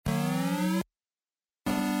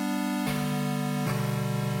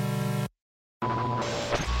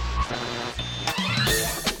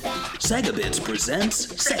Segabits presents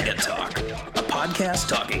Sega Talk, a podcast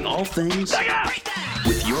talking all things Sega!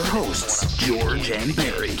 With your hosts, George and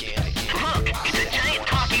Barry. Look, it's a giant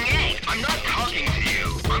talking egg. I'm not talking to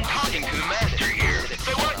you. I'm talking to the master here.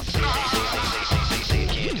 So what?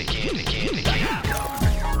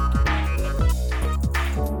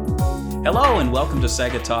 Hello and welcome to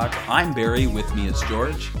Sega Talk. I'm Barry, with me is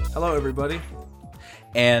George. Hello, everybody.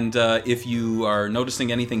 And if you are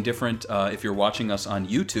noticing anything different, if you're watching us on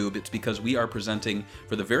YouTube, it's because we are presenting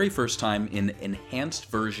for the very first time an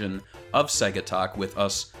enhanced version of Sega Talk with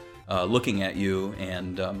us looking at you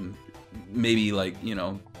and maybe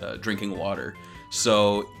drinking water.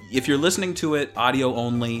 So if you're listening to it audio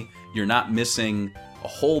only, you're not missing a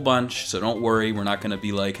whole bunch, so don't worry. We're not going to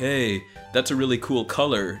be like, hey, that's a really cool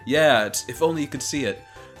color. Yeah, if only you could see it.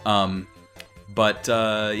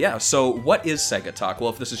 So what is Sega Talk? Well,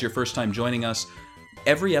 if this is your first time joining us,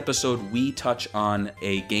 every episode we touch on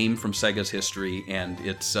a game from Sega's history, and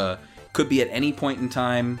it's could be at any point in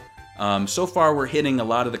time. So far, we're hitting a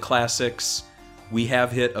lot of the classics. We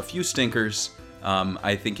have hit a few stinkers.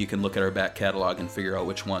 I think you can look at our back catalog and figure out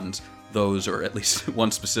which ones those, or at least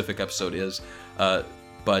one specific episode is.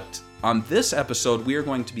 But on this episode, we are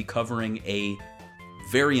going to be covering a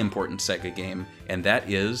very important Sega game, and that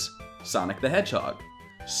is Sonic the Hedgehog.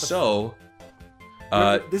 So,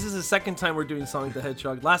 this is the second time we're doing Sonic the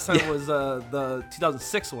Hedgehog. Last time was the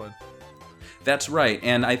 2006 one. That's right,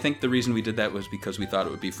 and I think the reason we did that was because we thought it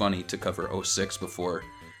would be funny to cover 06 before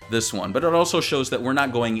this one. But it also shows that we're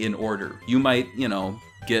not going in order. You might,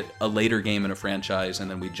 get a later game in a franchise, and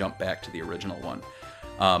then we jump back to the original one.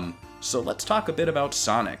 So let's talk a bit about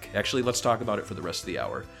Sonic. Actually, let's talk about it for the rest of the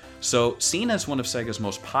hour. So, seen as one of Sega's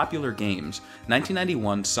most popular games,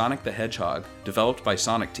 1991 Sonic the Hedgehog, developed by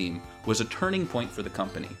Sonic Team, was a turning point for the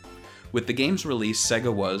company. With the game's release,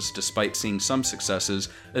 Sega was, despite seeing some successes,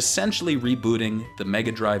 essentially rebooting the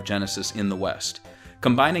Mega Drive Genesis in the West.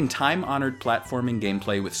 Combining time-honored platforming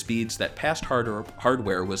gameplay with speeds that past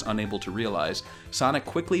hardware was unable to realize, Sonic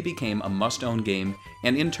quickly became a must-own game,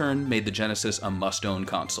 and in turn made the Genesis a must-own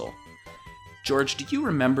console. George, do you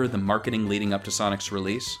remember the marketing leading up to Sonic's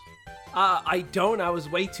release? I don't. I was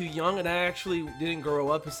way too young, and I actually didn't grow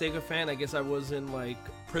up a Sega fan. I guess I wasn't,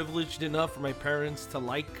 privileged enough for my parents to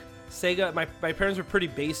like Sega. My parents were pretty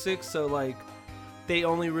basic, so, they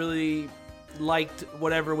only really liked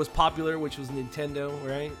whatever was popular, which was Nintendo,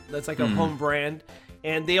 right? That's a home brand.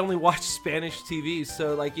 And they only watched Spanish TV,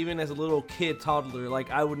 so, even as a little kid, toddler,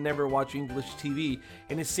 I would never watch English TV.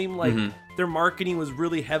 And it seemed like their marketing was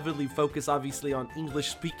really heavily focused, obviously, on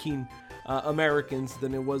English-speaking Americans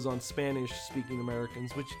than it was on Spanish-speaking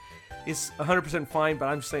Americans, which is 100% fine, but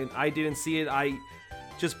I'm just saying, I didn't see it. I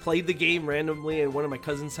just played the game randomly at one of my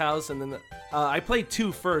cousin's house, and then I played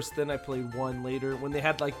 2 first, then I played 1 later, when they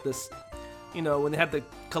had, this, when they had the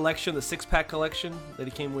collection, the 6-pack collection that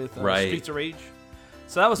it came with Streets of Rage.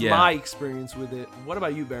 So that was my experience with it. What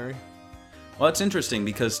about you, Barry? Well, it's interesting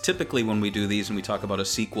because typically when we do these and we talk about a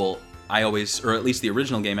sequel, I always, or at least the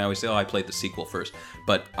original game, I always say, I played the sequel first.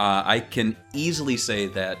 But I can easily say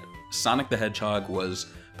that Sonic the Hedgehog was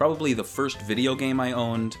probably the first video game I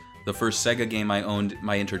owned, the first Sega game I owned,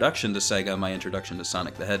 my introduction to Sega, my introduction to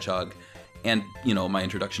Sonic the Hedgehog, and, my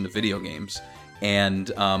introduction to video games.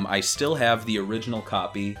 And I still have the original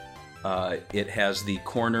copy. It has the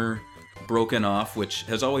corner broken off, which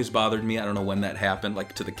has always bothered me. I don't know when that happened,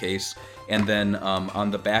 to the case. And then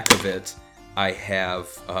on the back of it, I have,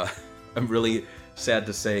 I'm really sad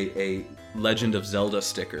to say, a Legend of Zelda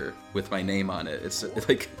sticker with my name on it. It's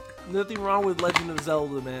nothing wrong with Legend of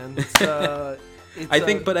Zelda, man. I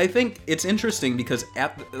think it's interesting because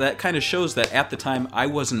that kind of shows that at the time I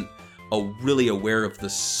wasn't really aware of the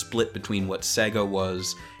split between what Sega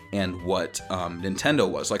was and what Nintendo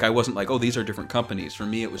was. I wasn't like, oh, these are different companies. For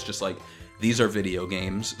me, it was just these are video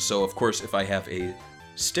games. So, of course, if I have a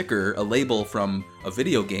sticker, a label from a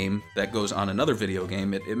video game that goes on another video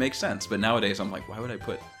game, it makes sense. But nowadays, I'm like, why would I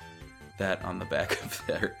put that on the back of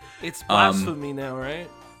there? It's blasphemy now, right?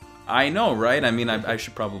 I know, right? I mean, I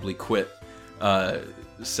should probably quit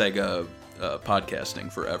Sega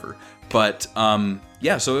podcasting forever. But,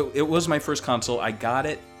 so it was my first console. I got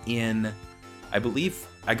it I believe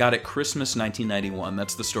I got it Christmas 1991.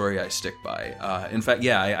 That's the story I stick by. In fact,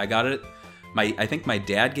 I got it. I think my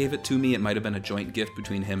dad gave it to me. It might have been a joint gift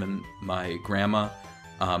between him and my grandma.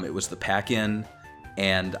 It was the pack-in,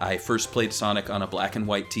 and I first played Sonic on a black and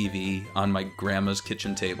white TV on my grandma's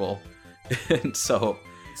kitchen table. And so...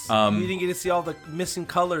 you didn't get to see all the missing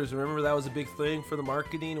colors. Remember, that was a big thing for the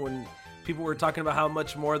marketing when people were talking about how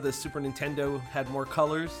much more the Super Nintendo had more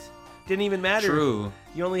colors. Didn't even matter. True.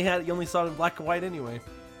 You only saw it in black and white anyway.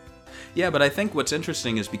 Yeah, but I think what's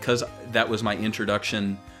interesting is because that was my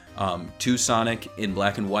introduction to Sonic in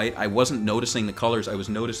black and white, I wasn't noticing the colors, I was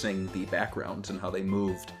noticing the backgrounds and how they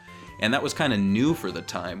moved. And that was kind of new for the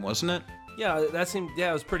time, wasn't it? Yeah, that seemed,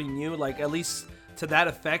 it was pretty new, like at least to that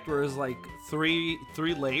effect, where it was like three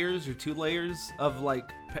layers or 2 layers of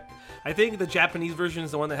like, I think the Japanese version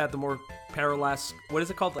is the one that had the more parallax, what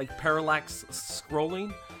is it called? Like parallax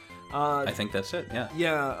scrolling? I think that's it, yeah.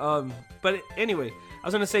 Yeah, but anyway, I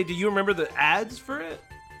was gonna say, do you remember the ads for it?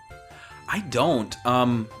 I don't.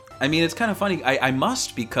 I mean, it's kind of funny. I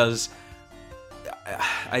must, because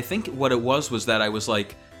I think what it was that I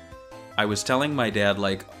was telling my dad,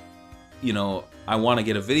 like, you know, I want to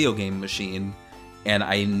get a video game machine, and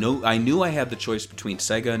I knew I had the choice between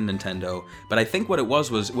Sega and Nintendo, but I think what it was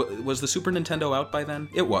the Super Nintendo out by then?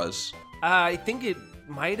 It was. I think it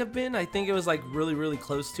might have been. I think it was like really, really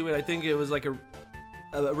close to it. I think it was like a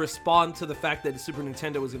response to the fact that the Super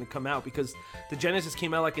Nintendo was going to come out, because the Genesis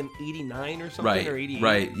came out like in 89 or something, right, or 88.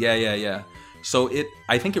 Right, yeah. So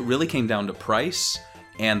I think it really came down to price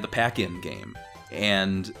and the pack-in game.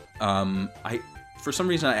 And for some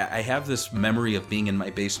reason, I have this memory of being in my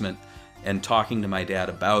basement and talking to my dad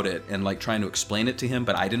about it and like trying to explain it to him,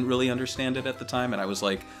 but I didn't really understand it at the time. And I was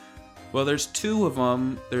like, well, there's 2 of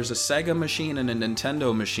them. There's a Sega machine and a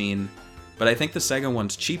Nintendo machine. But I think the Sega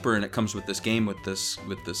one's cheaper, and it comes with this game with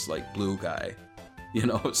this like blue guy, you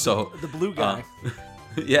know. So the blue guy,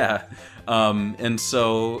 yeah. And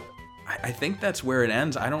so I think that's where it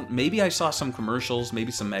ends. Maybe I saw some commercials,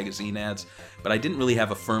 maybe some magazine ads, but I didn't really have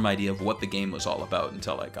a firm idea of what the game was all about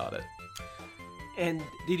until I got it. And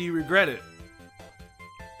did you regret it?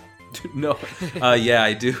 No, yeah,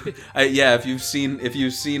 I do. If you've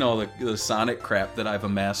seen all the Sonic crap that I've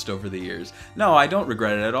amassed over the years, no, I don't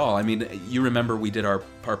regret it at all. I mean, you remember we did our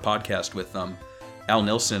podcast with Al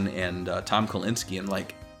Nilsson and Tom Kalinske, and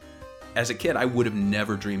like, as a kid, I would have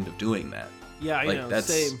never dreamed of doing that. Yeah, I know.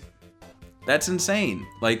 Same. That's insane.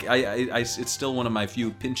 Like, it's still one of my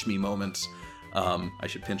few pinch me moments. I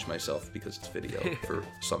should pinch myself because it's video for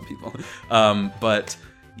some people, but.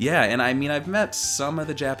 Yeah, and I mean, I've met some of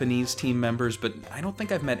the Japanese team members, but I don't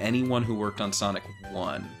think I've met anyone who worked on Sonic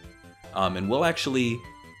 1. And we'll actually,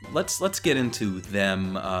 let's get into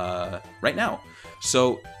them right now.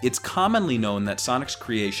 So, it's commonly known that Sonic's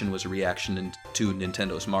creation was a reaction to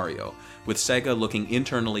Nintendo's Mario, with Sega looking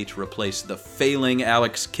internally to replace the failing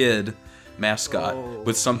Alex Kidd mascot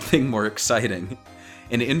with something more exciting.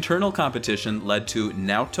 An internal competition led to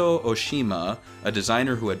Naoto Oshima, a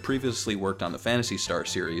designer who had previously worked on the Phantasy Star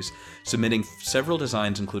series, submitting several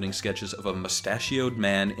designs including sketches of a mustachioed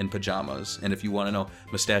man in pajamas. And if you want to know,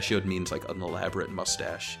 mustachioed means like an elaborate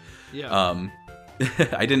mustache. Yeah.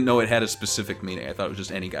 I didn't know it had a specific meaning. I thought it was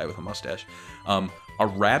just any guy with a mustache. A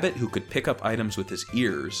rabbit who could pick up items with his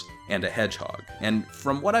ears, and a hedgehog. And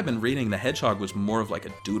from what I've been reading, the hedgehog was more of like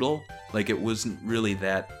a doodle. Like, it wasn't really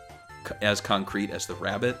that as concrete as the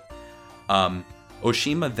rabbit.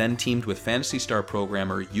 Oshima then teamed with Phantasy Star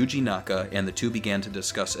programmer Yuji Naka, and the two began to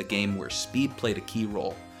discuss a game where speed played a key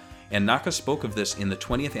role. And Naka spoke of this in the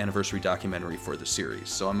 20th anniversary documentary for the series.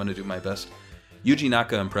 So I'm going to do my best Yuji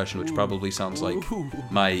Naka impression, which probably sounds like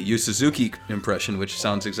my Yu Suzuki impression, which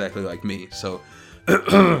sounds exactly like me. So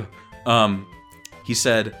he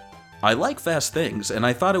said, "I like fast things, and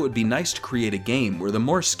I thought it would be nice to create a game where the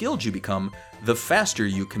more skilled you become, the faster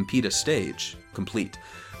you complete.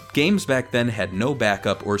 Games back then had no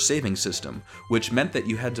backup or saving system, which meant that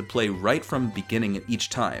you had to play right from the beginning each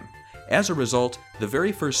time. As a result, the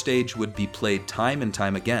very first stage would be played time and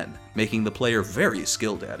time again, making the player very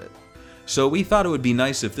skilled at it. So we thought it would be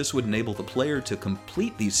nice if this would enable the player to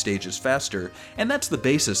complete these stages faster, and that's the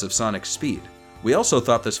basis of Sonic's speed. We also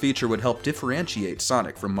thought this feature would help differentiate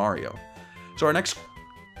Sonic from Mario." So our next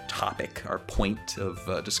topic, our point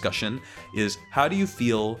of discussion, is how do you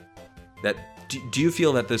feel that do you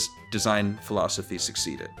feel that this design philosophy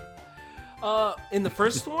succeeded? In the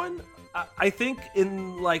first one, I think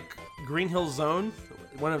in like Green Hill Zone,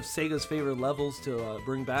 one of Sega's favorite levels to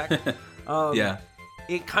bring back. Yeah.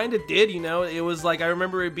 It kind of did, you know. It was like, I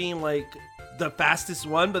remember it being like the fastest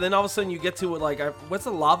one, but then all of a sudden you get to it, like, what's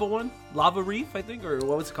the lava one? Lava Reef, I think, or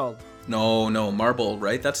what was it called? No, Marble,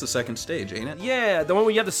 right? That's the second stage, ain't it? Yeah, the one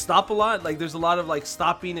where you have to stop a lot. Like, there's a lot of like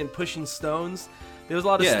stopping and pushing stones. There was a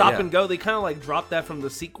lot of stop and go. They kind of like dropped that from the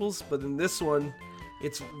sequels, but in this one,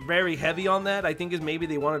 it's very heavy on that. I think is maybe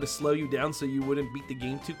they wanted to slow you down so you wouldn't beat the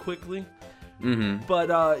game too quickly. Mm-hmm.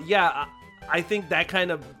 But yeah, I think that kind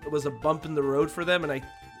of was a bump in the road for them, and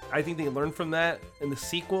I think they learned from that in the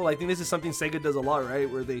sequel. I think this is something Sega does a lot, right?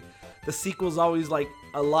 Where the sequel's always like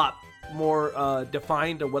a lot more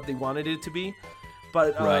defined of what they wanted it to be.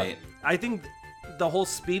 But right. I think the whole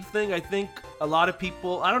speed thing, I think a lot of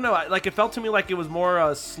people, I don't know, like it felt to me like it was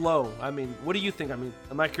more slow. I mean, what do you think? I mean,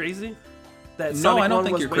 am I crazy? That No, Sonic I don't 1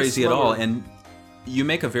 think was you're way crazy at slower. all. And you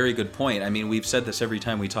make a very good point. I mean, we've said this every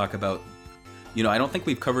time we talk about, I don't think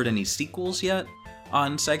we've covered any sequels yet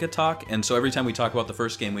on Sega Talk. And so every time we talk about the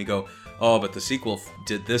first game, we go, oh, but the sequel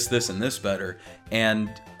did this, and this better. And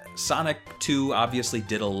Sonic 2 obviously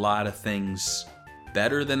did a lot of things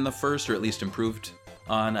better than the first, or at least improved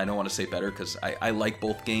on. I don't want to say better because I like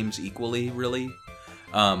both games equally, really.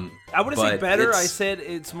 I wouldn't say but better. I it's- said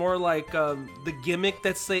it's more like the gimmick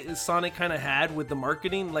that Sonic kind of had with the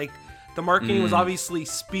marketing. Like the marketing was obviously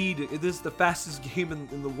speed. This is the fastest game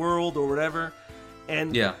in the world or whatever,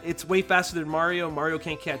 and Yeah. it's way faster than Mario. Mario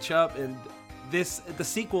can't catch up, and the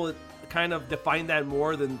sequel kind of defined that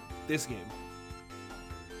more than this game.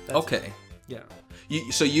 That's Okay. Yeah.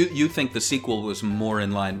 So you think the sequel was more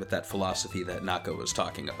in line with that philosophy that Naka was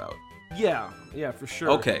talking about? Yeah, for sure.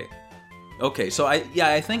 Okay. So I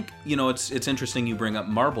think it's interesting you bring up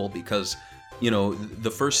Marble because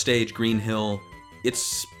the first stage, Green Hill,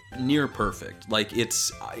 it's near perfect. Like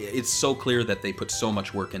it's so clear that they put so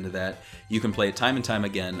much work into that. You can play it time and time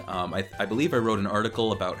again. I believe I wrote an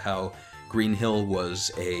article about how Green Hill was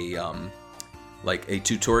a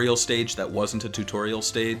tutorial stage that wasn't a tutorial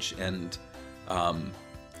stage, and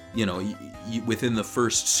within the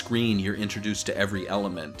first screen you're introduced to every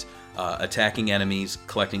element. Attacking enemies,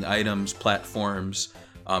 collecting items, platforms,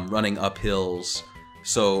 running up hills.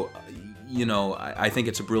 So, I think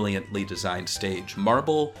it's a brilliantly designed stage.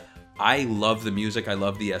 Marble, I love the music. I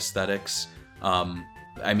love the aesthetics.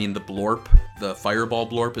 I mean, the blorp, the fireball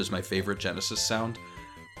blorp is my favorite Genesis sound.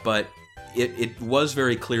 But it was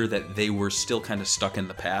very clear that they were still kind of stuck in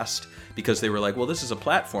the past because they were like, well, this is a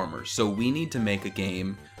platformer, so we need to make a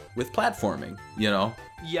game with platforming,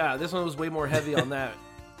 Yeah, this one was way more heavy on that.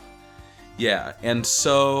 Yeah, and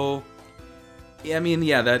so,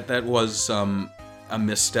 that was a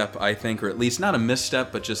misstep, I think, or at least not a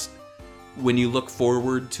misstep, but just when you look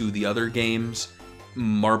forward to the other games,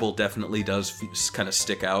 Marble definitely does kind of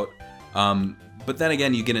stick out. But then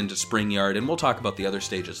again, you get into Spring Yard, and we'll talk about the other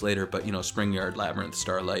stages later, but, Spring Yard, Labyrinth,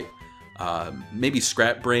 Starlight, maybe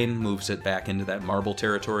Scrap Brain moves it back into that Marble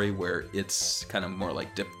territory where it's kind of more like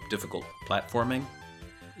difficult platforming.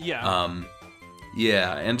 Yeah.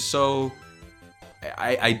 Yeah, and so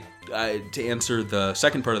I to answer the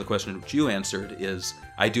second part of the question which you answered is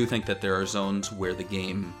I do think that there are zones where the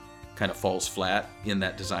game kind of falls flat in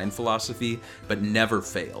that design philosophy, but never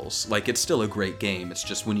fails. Like, it's still a great game. It's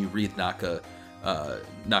just when you read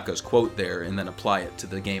Naka's quote there and then apply it to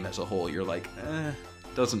the game as a whole, you're like,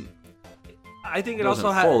 doesn't I think it doesn't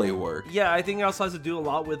also had fully work. Yeah, I think it also has to do a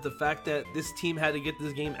lot with the fact that this team had to get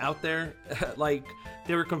this game out there. Like,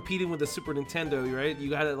 they were competing with the Super Nintendo, right? You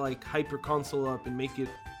got to like hype your console up and make it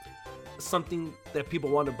something that people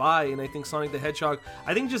want to buy. And I think Sonic the Hedgehog,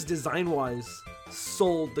 I think just design-wise,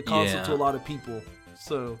 sold the console Yeah. to a lot of people.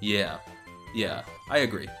 So Yeah, I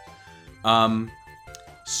agree.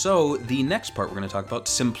 So the next part we're going to talk about,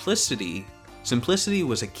 simplicity. Simplicity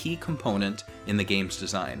was a key component in the game's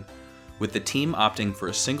design, with the team opting for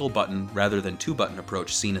a single button rather than two-button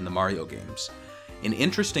approach seen in the Mario games. An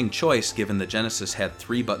interesting choice given the Genesis had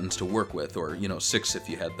 3 buttons to work with, or 6 if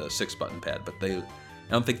you had the 6-button pad, but I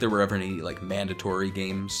don't think there were ever any like mandatory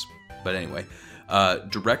games. But anyway,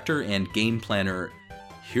 director and game planner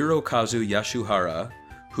Hirokazu Yasuhara,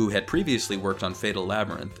 who had previously worked on Fatal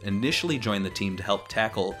Labyrinth, initially joined the team to help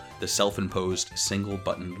tackle the self-imposed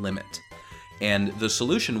single-button limit. And the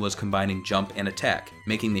solution was combining jump and attack,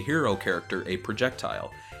 making the hero character a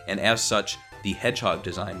projectile, and as such, the Hedgehog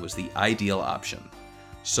design was the ideal option.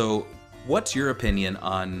 So, what's your opinion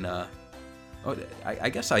on... I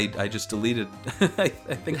guess I just deleted... I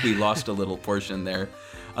think we lost a little portion there,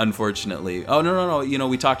 unfortunately. Oh, no,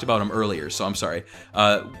 we talked about them earlier, so I'm sorry.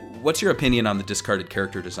 What's your opinion on the discarded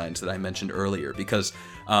character designs that I mentioned earlier? Because,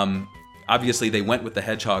 obviously, they went with the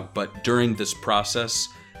Hedgehog, but during this process,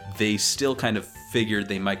 they still kind of figured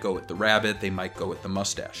they might go with the rabbit, they might go with the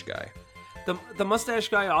mustache guy. the mustache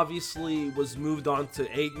guy obviously was moved on to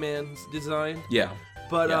Eggman's design. Yeah.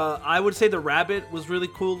 But Yeah. I would say the rabbit was really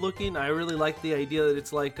cool looking. I really like the idea that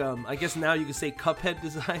it's like, I guess now you could say Cuphead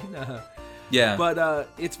design. Yeah. But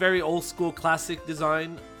it's very old school classic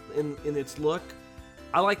design in its look.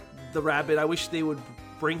 I like the rabbit. I wish they would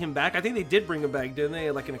bring him back. I think they did bring him back, didn't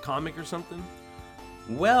they? Like in a comic or something?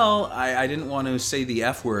 Well, I didn't want to say the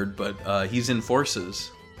F word, but he's in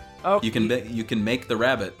Forces. Oh, You can make the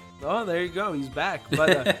rabbit. Oh, there you go. He's back.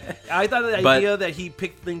 But I thought the idea that he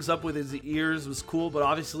picked things up with his ears was cool, but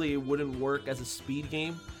obviously it wouldn't work as a speed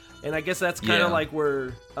game. And I guess that's kind of Yeah. like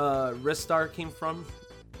where Ristar came from.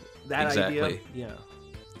 That Exactly. idea.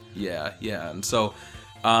 Yeah. Yeah. And so,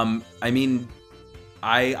 I mean,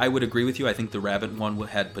 I would agree with you. I think the Rabbit one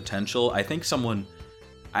had potential. I think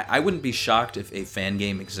I wouldn't be shocked if a fan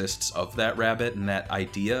game exists of that Rabbit and that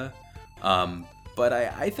idea. But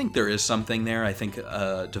I think there is something there. I think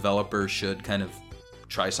a developer should kind of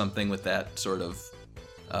try something with that sort of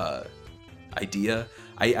idea.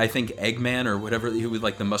 I think Eggman or whatever, who was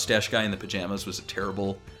like the mustache guy in the pajamas, was a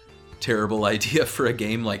terrible idea for a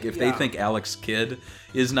game. Like, if they think Alex Kidd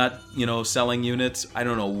is not, selling units, I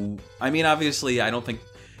don't know. I mean, obviously, I don't think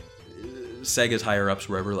Sega's higher-ups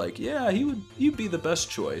were ever like, yeah, he'd be the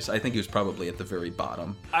best choice. I think he was probably at the very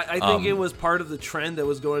bottom. I think it was part of the trend that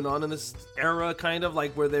was going on in this era, kind of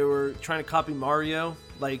like where they were trying to copy Mario,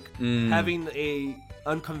 like having a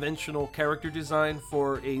unconventional character design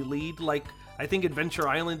for a lead. Like, I think Adventure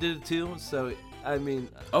Island did it too. So, I mean,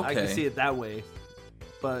 I can Okay. see it that way.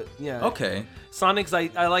 But yeah. Okay. Sonic's,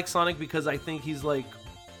 I like Sonic because I think he's like,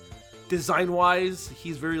 design-wise,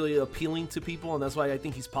 he's very appealing to people, and that's why I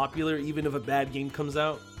think he's popular, even if a bad game comes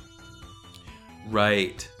out.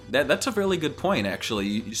 Right. That's a really good point,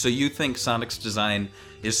 actually. So you think Sonic's design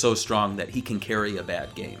is so strong that he can carry a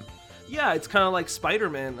bad game? Yeah, it's kind of like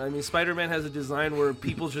Spider-Man. I mean, Spider-Man has a design where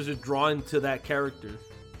people just are drawn to that character.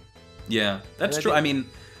 Yeah, that's And I true. think- I mean,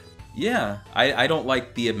 yeah, I don't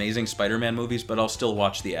like the Amazing Spider-Man movies, but I'll still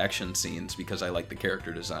watch the action scenes because I like the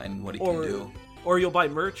character design, what he can do. Or you'll buy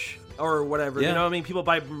merch or whatever. Yeah. You know what I mean? People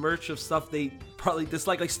buy merch of stuff they probably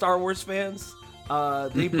dislike, like Star Wars fans.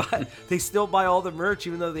 They still buy all the merch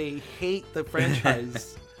even though they hate the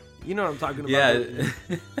franchise. You know what I'm talking about? Yeah.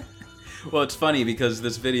 Well, it's funny because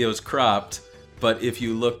this video is cropped, but if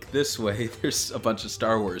you look this way, there's a bunch of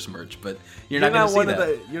Star Wars merch, but you're not going to see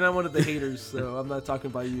that. You're not one of the haters, so I'm not talking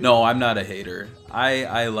about you. No, I'm not a hater.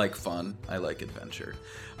 I like fun. I like adventure.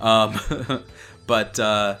 But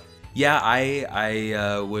yeah,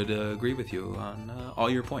 I would agree with you on all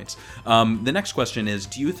your points. The next question is,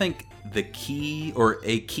 do you think a key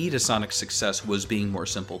to Sonic's success was being more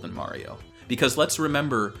simple than Mario? Because let's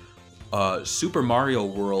remember, Super Mario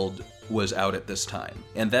World was out at this time,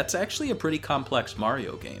 and that's actually a pretty complex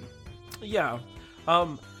Mario game. Yeah.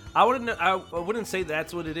 I wouldn't say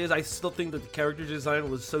that's what it is. I still think that the character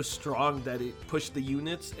design was so strong that it pushed the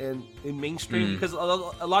units and in mainstream. Because a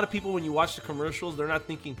lot of people, when you watch the commercials, they're not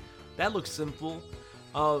thinking that looks simple.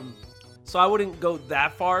 So I wouldn't go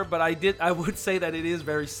that far, but I would say that it is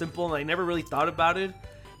very simple, and I never really thought about it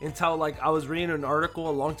until like I was reading an article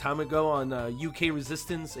a long time ago on UK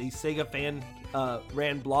Resistance, a Sega fan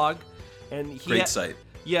ran blog, and Great site.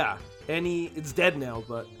 Yeah, and it's dead now,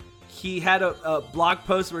 but he had a blog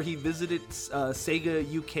post where he visited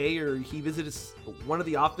Sega UK, or he visited one of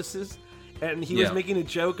the offices, and he was making a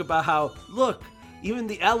joke about how, look, even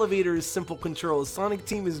the elevator is simple controls. Sonic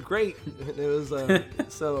Team is great. And it was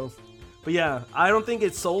so, but yeah, I don't think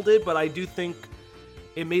it sold it, but I do think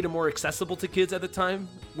it made it more accessible to kids at the time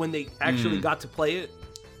when they actually got to play it.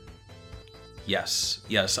 Yes,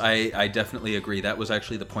 I definitely agree. That was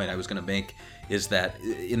actually the point I was going to make, is that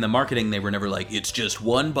in the marketing they were never like, it's just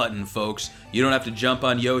one button, folks. You don't have to jump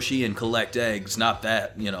on Yoshi and collect eggs. Not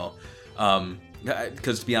that,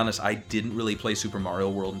 because to be honest, I didn't really play Super Mario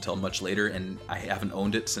World until much later, and I haven't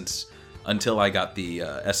owned it until I got the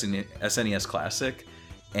SNES Classic,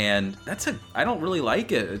 and I don't really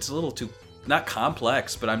like it. It's a little too, not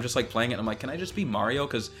complex, but I'm just like playing it, and I'm like, can I just be Mario?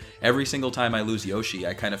 Because every single time I lose Yoshi,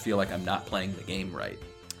 I kind of feel like I'm not playing the game right.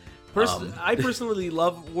 I personally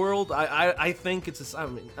love World. I think it's I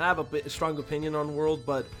have a strong opinion on World,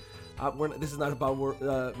 but this is not about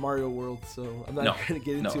Mario World, so I'm not going to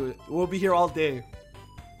get into it. We'll be here all day.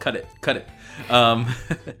 Cut it.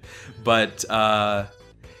 But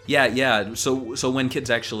yeah. So when kids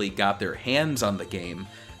actually got their hands on the game,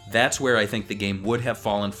 that's where I think the game would have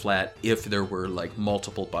fallen flat if there were like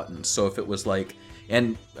multiple buttons. So if it was like,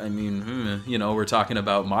 and I mean, we're talking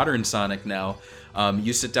about modern Sonic now.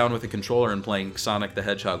 You sit down with a controller and playing Sonic the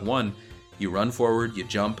Hedgehog 1, you run forward, you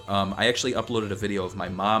jump. I actually uploaded a video of my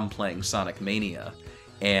mom playing Sonic Mania,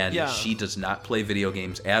 and she does not play video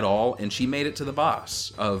games at all, and she made it to the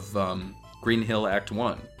boss of Green Hill Act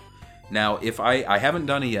 1. Now, if I haven't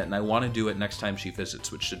done it yet, and I want to do it next time she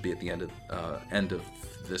visits, which should be at the end of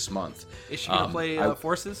this month. Is she going to play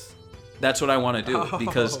Forces? That's what I want to do,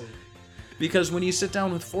 because when you sit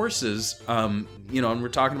down with Forces, and we're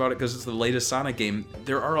talking about it because it's the latest Sonic game,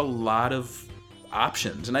 there are a lot of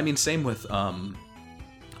options. And I mean, same with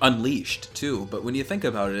Unleashed, too. But when you think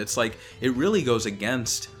about it, it's like, it really goes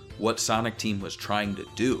against what Sonic Team was trying to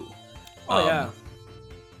do. Oh, yeah.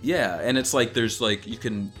 Yeah, and it's like, there's like, you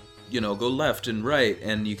can go left and right,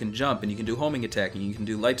 and you can jump, and you can do homing attack, and you can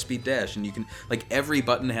do light speed dash, and you can, like, every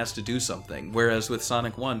button has to do something. Whereas with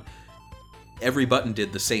Sonic 1, every button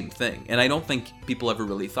did the same thing. And I don't think people ever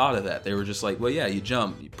really thought of that. They were just like, well, yeah, you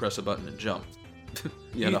jump, you press a button and jump.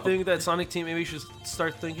 you think that Sonic Team maybe should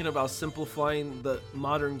start thinking about simplifying the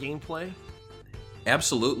modern gameplay?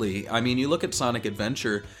 Absolutely. I mean, you look at Sonic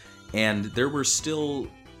Adventure, and there were still...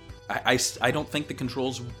 I don't think the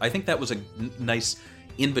controls... I think that was a nice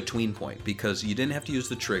in-between point, because you didn't have to use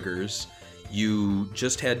the triggers. You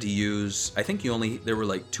just had to use... I think there were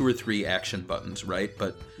like 2 or 3 action buttons, right?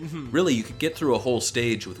 But really, you could get through a whole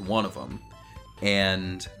stage with one of them.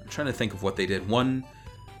 And I'm trying to think of what they did.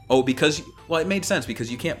 It made sense,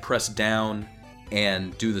 because you can't press down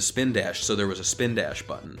and do the spin dash, so there was a spin dash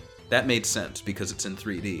button. That made sense, because it's in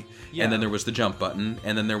 3D. Yeah. And then there was the jump button,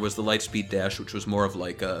 and then there was the light speed dash, which was more of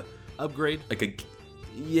like a... upgrade?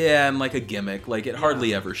 And like a gimmick. Like, it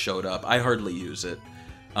hardly ever showed up. I hardly use it.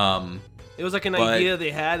 It was like an idea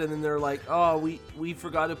they had, and then they're like, oh, we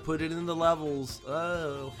forgot to put it in the levels.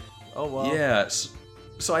 Oh well. Yeah,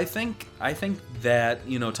 so I think that,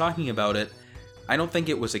 talking about it, I don't think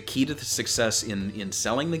it was a key to the success in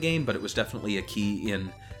selling the game, but it was definitely a key in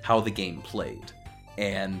how the game played.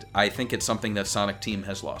 And I think it's something that Sonic Team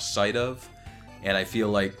has lost sight of, and I feel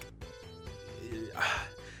like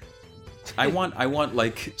I want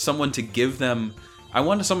like someone to give them... I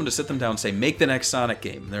wanted someone to sit them down and say, make the next Sonic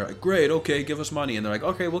game. And they're like, great, okay, give us money. And they're like,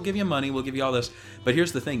 okay, we'll give you money, we'll give you all this. But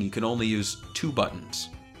here's the thing, you can only use 2 buttons.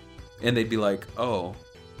 And they'd be like, oh,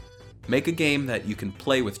 make a game that you can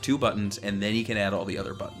play with 2 buttons, and then you can add all the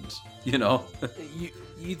other buttons.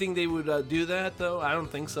 You think they would do that, though? I don't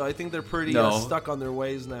think so. I think they're pretty stuck on their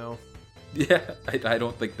ways now. Yeah, I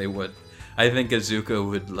don't think they would. I think Azuka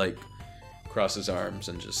would, like, cross his arms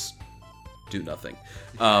and just do nothing.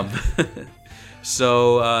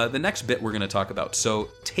 So the next bit we're going to talk about. So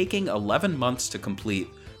taking 11 months to complete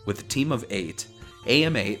with a team of 8,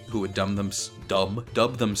 AM8, who would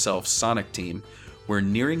dub themselves Sonic Team, were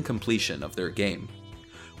nearing completion of their game.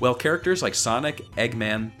 While characters like Sonic,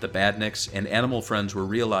 Eggman, the Badniks, and Animal Friends were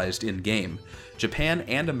realized in-game, Japan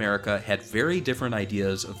and America had very different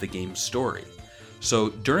ideas of the game's story. So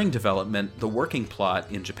during development, the working plot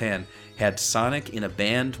in Japan had Sonic in a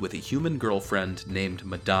band with a human girlfriend named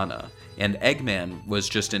Madonna, and Eggman was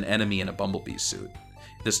just an enemy in a Bumblebee suit.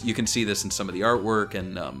 You can see this in some of the artwork,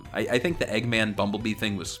 and I think the Eggman-Bumblebee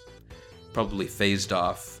thing was probably phased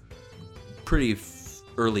off pretty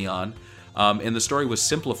early on, and the story was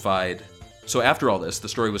simplified. So after all this, the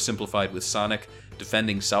story was simplified with Sonic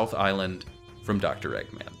defending South Island from Dr.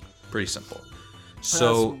 Eggman. Pretty simple.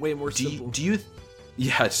 So that's way more simple. Do you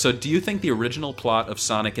think the original plot of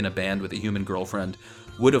Sonic in a band with a human girlfriend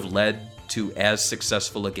would have led to as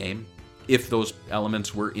successful a game if those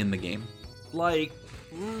elements were in the game? Like,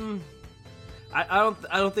 I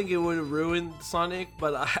don't think it would have ruined Sonic,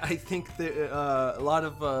 but I think that a lot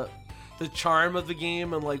of the charm of the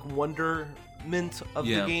game and like wonderment of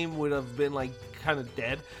the game would have been like kind of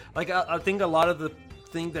dead. Like I think a lot of the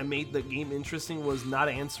thing that made the game interesting was not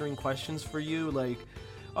answering questions for you, like,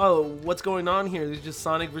 oh, what's going on here? There's just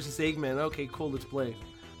Sonic versus Eggman. Okay, cool, let's play.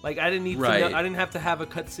 Like, I didn't need to know, I didn't have to have a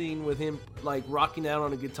cutscene with him like rocking out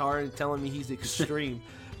on a guitar and telling me he's extreme.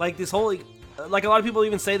 Like this whole, like a lot of people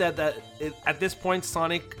even say that at this point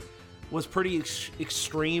Sonic was pretty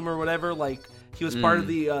extreme or whatever. Like he was part of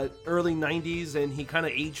the early 90s and he kind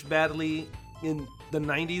of aged badly in the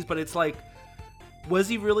 90s. But it's like, was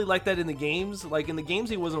he really like that in the games? Like in the games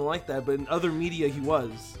he wasn't like that, but in other media he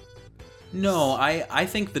was. No, I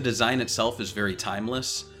think the design itself is very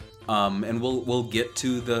timeless, and we'll get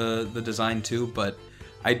to the design too. But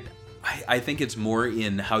I think it's more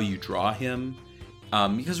in how you draw him,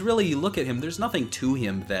 because really you look at him, there's nothing to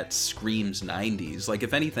him that screams 90s. Like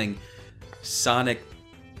if anything, Sonic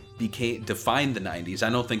defined the 90s. I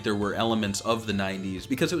don't think there were elements of the 90s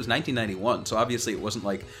because it was 1991. So obviously it wasn't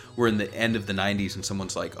like we're in the end of the 90s and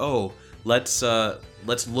someone's like, oh, let's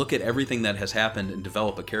look at everything that has happened and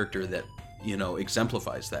develop a character that, you know,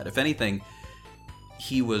 exemplifies that. If anything,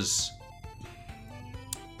 he was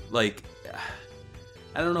like,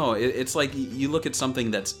 I don't know. It's like you look at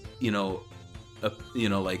something that's,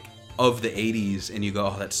 like of the 80s and you go,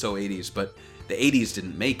 oh, that's so 80s. But the 80s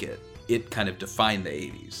didn't make it. It kind of defined the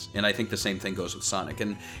 80s. And I think the same thing goes with Sonic.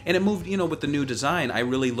 And it moved, with the new design, I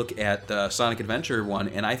really look at the Sonic Adventure one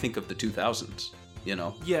and I think of the 2000s,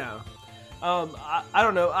 Yeah. I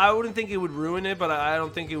don't know. I wouldn't think it would ruin it, but I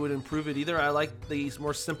don't think it would improve it either. I like the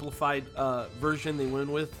more simplified version they went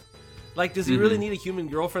with. Like, does he really need a human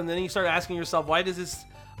girlfriend? Then you start asking yourself, why does this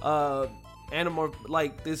animal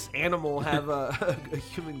like this animal have a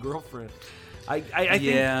human girlfriend. I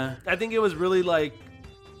think it was really like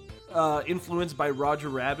influenced by Roger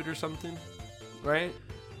Rabbit or something, right?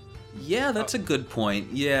 Yeah, that's a good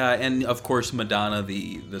point. Yeah, and of course Madonna,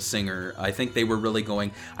 the singer, I think they were really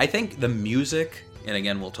going... I think the music, and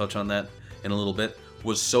again we'll touch on that in a little bit,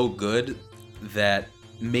 was so good that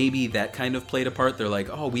maybe that kind of played a part. They're like,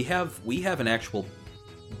 oh, we have an actual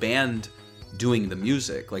band doing the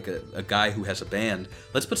music, like a guy who has a band.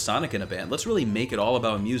 Let's put Sonic in a band. Let's really make it all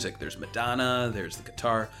about music. There's Madonna, there's the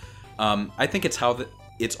guitar. I think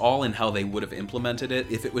it's all in how they would have implemented it.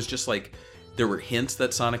 If it was just like there were hints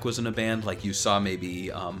that Sonic was in a band, like you saw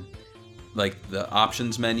maybe like the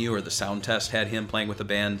options menu or the sound test had him playing with a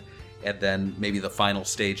band, and then maybe the final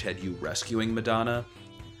stage had you rescuing Madonna.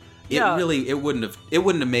 It wouldn't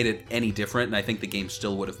have made it any different, and I think the game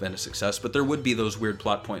still would have been a success. But there would be those weird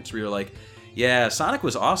plot points where you're like, yeah, Sonic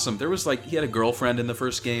was awesome. There was like, he had a girlfriend in the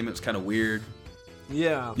first game. It was kind of weird.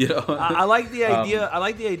 Yeah, you know. I like the idea. I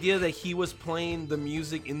like the idea that he was playing the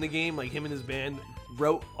music in the game, like him and his band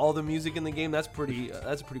wrote all the music in the game. That's a pretty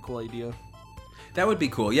cool idea. That would be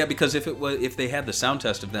cool, yeah. Because if they had the sound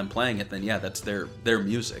test of them playing it, then yeah, that's their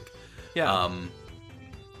music. Yeah.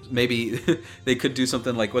 Maybe they could do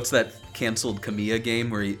something like, what's that canceled Kamiya game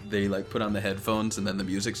where they like put on the headphones and then the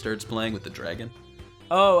music starts playing with the dragon?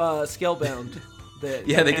 Oh, Scalebound.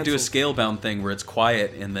 Yeah, they could do a Scalebound thing where it's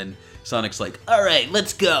quiet and then Sonic's like, all right,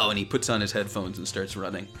 let's go, and he puts on his headphones and starts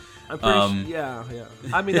running. I'm pretty yeah.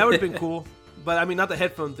 I mean, that would have been cool, but I mean, not the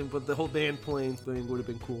headphone thing, but the whole band playing thing would have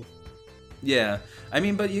been cool. Yeah, I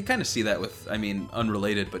mean, but you kind of see that with, I mean,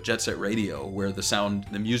 unrelated, but Jet Set Radio, where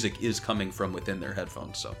the music is coming from within their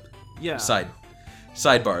headphones. So, yeah.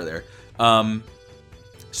 Sidebar there.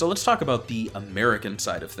 So let's talk about the American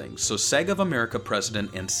side of things. So Sega of America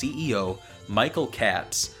president and CEO Michael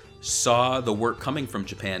Katz saw the work coming from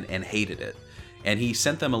Japan and hated it. And he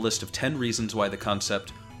sent them a list of 10 reasons why the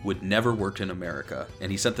concept would never work in America. And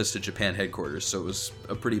he sent this to Japan headquarters, so it was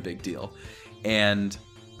a pretty big deal. And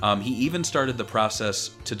he even started the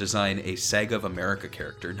process to design a Sega of America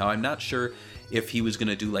character. Now, I'm not sure if he was going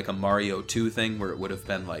to do like a Mario 2 thing where it would have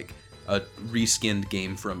been like a reskinned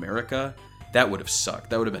game for America. That would have sucked.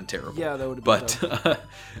 That would have been terrible. Yeah, that would have been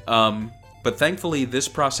tough. But thankfully, this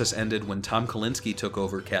process ended when Tom Kalinske took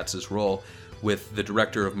over Katz's role, with the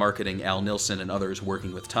director of marketing, Al Nilsson, and others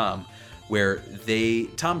working with Tom, where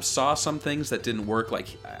Tom saw some things that didn't work.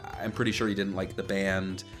 Like, I'm pretty sure he didn't like the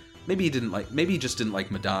band. Maybe he just didn't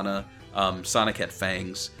like Madonna. Sonic had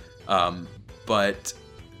fangs. But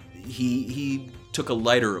he took a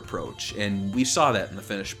lighter approach, and we saw that in the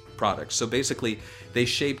finished product. So basically, they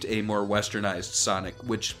shaped a more westernized Sonic,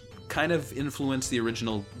 which kind of influenced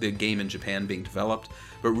the game in Japan being developed,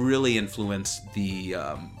 but really influenced the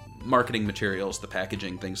marketing materials, the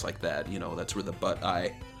packaging, things like that. You know, that's where the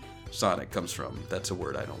butt-eye Sonic comes from. That's a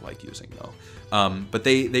word I don't like using, though. But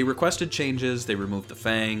they requested changes. They removed the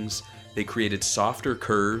fangs. They created softer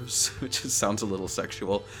curves, which sounds a little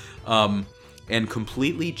sexual, and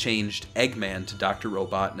completely changed Eggman to Dr.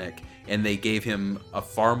 Robotnik, and they gave him a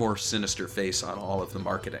far more sinister face on all of the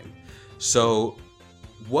marketing. So,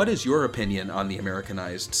 what is your opinion on the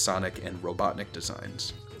Americanized Sonic and Robotnik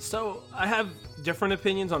designs? So, I have different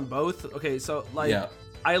opinions on both. Okay, so,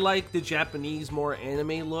 I like the Japanese, more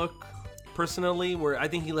anime look, personally, where I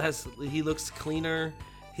think he looks cleaner.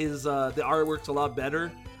 His the artwork's a lot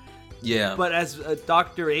better. Yeah. But as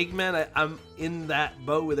Dr. Eggman, I'm in that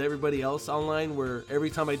boat with everybody else online, where every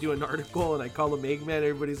time I do an article and I call him Eggman,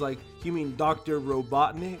 everybody's like, "You mean Dr.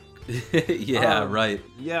 Robotnik?" Yeah, right.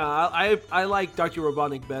 Yeah, I like Dr.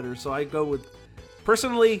 Robotnik better, so I go with...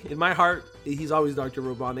 Personally, in my heart, he's always Dr.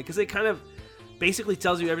 Robotnik, because it kind of basically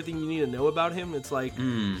tells you everything you need to know about him. It's like,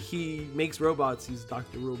 he makes robots, he's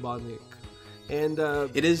Dr. Robotnik. And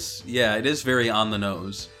it is very on the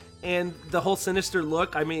nose. And the whole sinister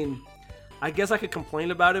look, I mean, I guess I could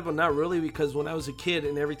complain about it, but not really, because when I was a kid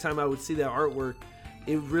and every time I would see that artwork,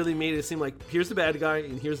 it really made it seem like, here's the bad guy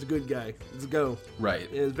and here's the good guy. Let's go.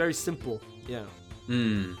 Right. It was very simple. Yeah.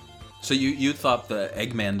 So you thought the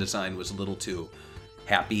Eggman design was a little too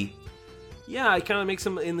happy? Yeah, it kind of makes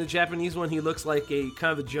him, in the Japanese one, he looks like a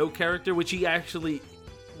kind of a joke character, which he actually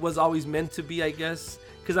was always meant to be, I guess.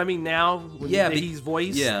 Because, I mean, now, when he's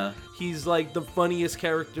voiced, he's like the funniest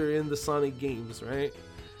character in the Sonic games, right?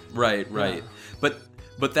 Right. Yeah.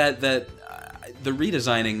 But that the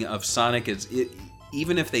redesigning of Sonic is...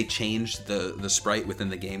 Even if they changed the sprite within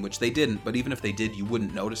the game, which they didn't, but even if they did, you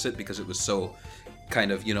wouldn't notice it because it was so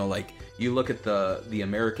kind of, like, you look at the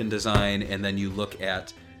American design and then you look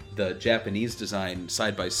at the Japanese design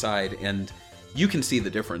side by side, and you can see the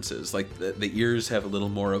differences. Like the ears have a little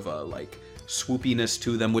more of a like swoopiness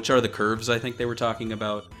to them, which are the curves I think they were talking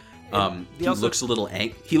about. He looks a little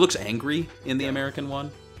he looks angry in the American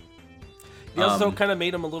one. They also kind of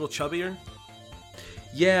made him a little chubbier.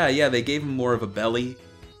 Yeah, they gave him more of a belly,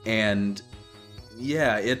 and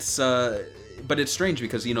yeah, it's but it's strange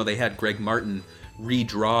because they had Greg Martin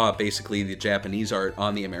redraw basically the Japanese art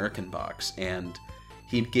on the American box, and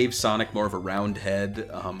he gave Sonic more of a round head.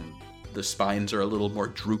 The spines are a little more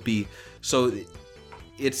droopy, so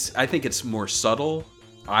I think it's more subtle.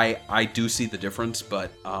 I do see the difference,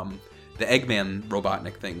 but the Eggman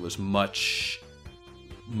Robotnik thing was much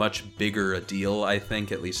bigger a deal, I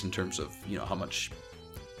think, at least in terms of how much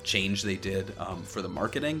change they did for the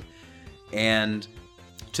marketing. And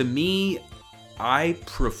to me, I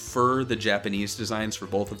prefer the Japanese designs for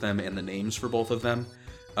both of them and the names for both of them.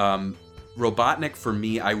 Robotnik, for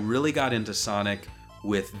me, I really got into Sonic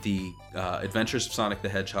with the Adventures of Sonic the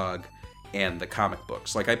Hedgehog and the comic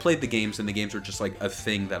books. Like, I played the games, and the games were just like a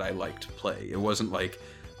thing that I liked to play. It wasn't like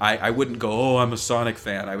I wouldn't go, oh, I'm a Sonic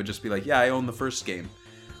fan. I would just be like, yeah, I own the first game.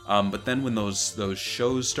 But then when those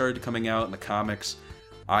shows started coming out in the comics,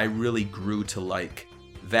 I really grew to like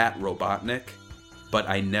that Robotnik, but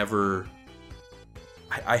I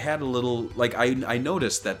had a little, like, I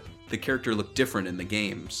noticed that the character looked different in the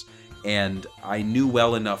games, and I knew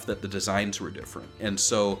well enough that the designs were different. And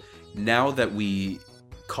so now that we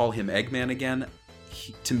call him Eggman again,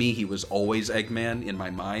 to me, he was always Eggman in my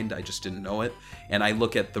mind. I just didn't know it. And I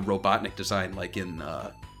look at the Robotnik design like in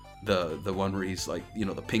the one where he's like, the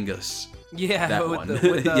Pingus. Yeah, that with one.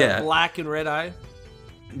 The Yeah. black and red eye.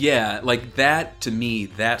 Yeah, like that, to me,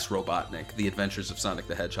 that's Robotnik, the Adventures of Sonic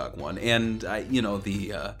the Hedgehog one, and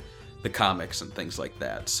the comics and things like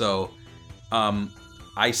that. So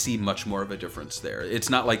I see much more of a difference there. It's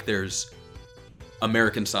not like there's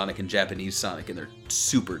American Sonic and Japanese Sonic and they're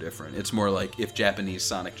super different. It's more like if Japanese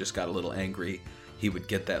Sonic just got a little angry, he would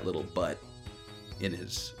get that little butt in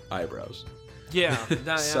his eyebrows. Yeah,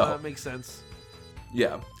 So- that makes sense.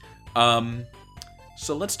 Yeah.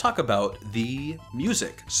 So let's talk about the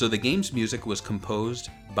music. So the game's music was composed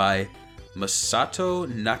by Masato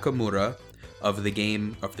Nakamura of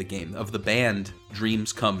the band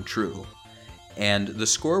Dreams Come True. And the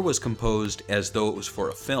score was composed as though it was for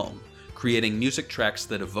a film, creating music tracks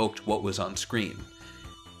that evoked what was on screen.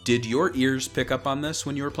 Did your ears pick up on this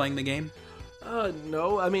when you were playing the game?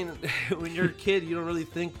 No, I mean, when you're a kid, you don't really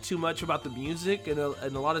think too much about the music, and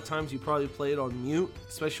a lot of times you probably play it on mute,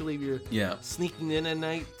 especially if you're sneaking in at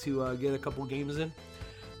night to get a couple games in.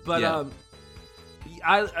 But Yeah.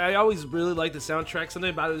 I always really liked the soundtrack.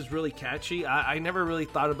 Something about it was really catchy. I never really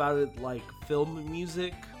thought about it like film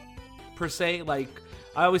music, per se. Like,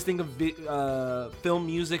 I always think of film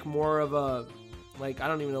music more of a, like, I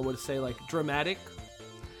don't even know what to say, like, dramatic.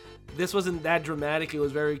 This wasn't that dramatic. It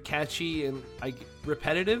was very catchy and like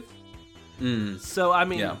repetitive. So, I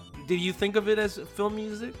mean, did you think of it as film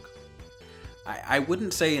music? I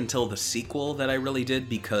wouldn't say until the sequel that I really did,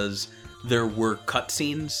 because there were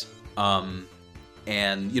cutscenes.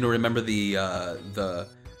 And remember the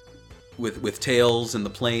with Tails and the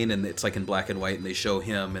plane, and it's like in black and white, and they show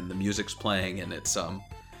him and the music's playing, and it's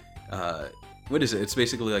what is it? It's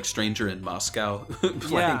basically like Stranger in Moscow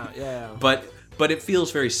playing. Yeah. But it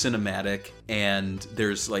feels very cinematic, and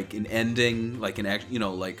there's like an ending, like an act,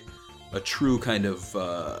 like a true kind of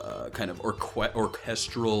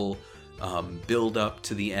orchestral build up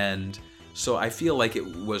to the end. So I feel like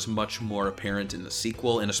it was much more apparent in the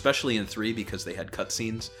sequel, and especially in 3 because they had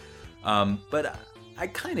cutscenes. But I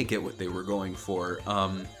kind of get what they were going for.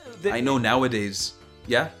 I know nowadays,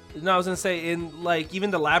 yeah. No, I was gonna say, in like even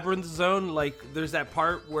the Labyrinth Zone, like there's that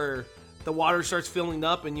part where the water starts filling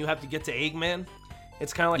up and you have to get to Eggman.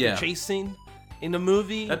 It's kind of like a chase scene in the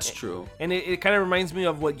movie. That's true. And it kind of reminds me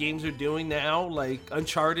of what games are doing now. Like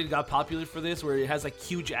Uncharted got popular for this, where it has like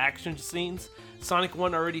huge action scenes. Sonic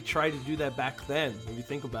 1 already tried to do that back then, if you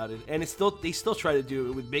think about it. And they still try to do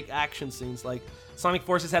it with big action scenes. Like Sonic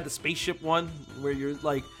Forces had the spaceship one where you're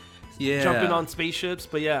like jumping on spaceships.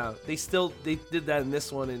 But yeah, they did that in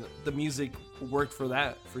this one, and the music worked for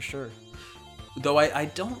that for sure. Though I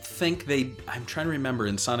don't think I'm trying to remember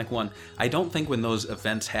in Sonic 1, I don't think when those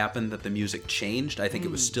events happened that the music changed. I think it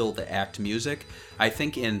was still the act music. I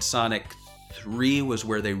think in Sonic 3 was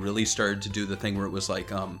where they really started to do the thing where it was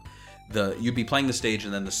like you'd be playing the stage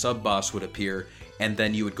and then the sub-boss would appear, and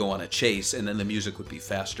then you would go on a chase, and then the music would be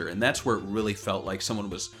faster. And that's where it really felt like someone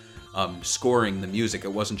was scoring the music.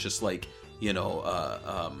 It wasn't just like,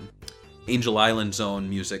 Angel Island Zone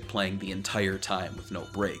music playing the entire time with no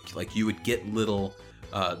break. Like, you would get little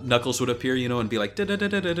Knuckles would appear, and be like,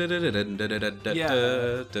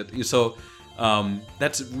 so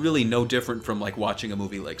that's really no different from like watching a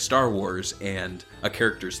movie like Star Wars and a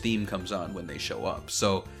character's theme comes on when they show up.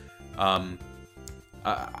 So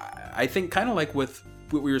I think kind of like with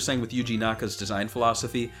what we were saying with Yuji Naka's design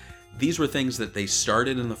philosophy, these were things that they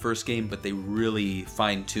started in the first game, but they really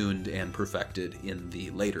fine-tuned and perfected in the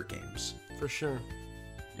later games. For sure.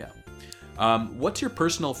 Yeah. What's your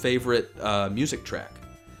personal favorite music track?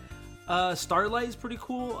 Starlight is pretty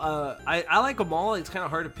cool. I like them all. It's kind of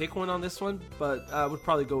hard to pick one on this one, but I would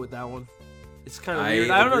probably go with that one. It's kind of weird.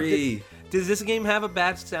 I don't agree. know. Does this game have a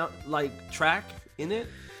bad sound track in it?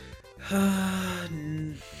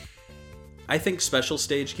 I think special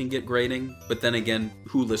stage can get grating, but then again,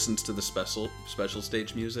 who listens to the special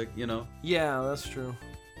stage music, Yeah, that's true.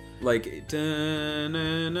 Like, And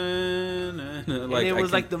it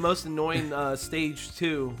was like the most annoying stage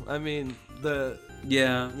too. I mean,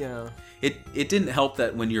 yeah. It didn't help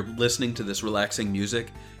that when you're listening to this relaxing music,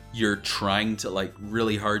 you're trying to like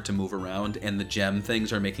really hard to move around, and the gem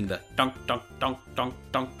things are making the dunk dunk dunk dunk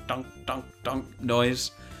dunk dunk dunk dunk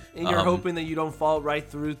noise. And you're hoping that you don't fall right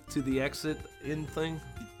through to the exit in thing.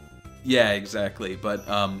 Yeah, exactly. But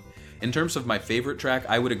in terms of my favorite track,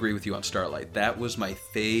 I would agree with you on Starlight. That was my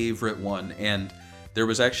favorite one. And there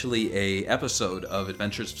was actually a episode of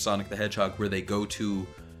Adventures of Sonic the Hedgehog where they go to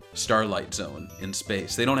Starlight Zone in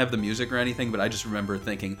space. They don't have the music or anything, but I just remember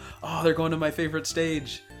thinking, oh, they're going to my favorite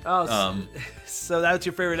stage. Oh, so that's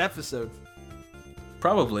your favorite episode?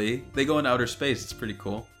 Probably. They go in outer space. It's pretty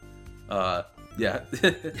cool. Yeah.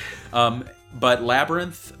 But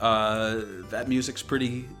Labyrinth, that music's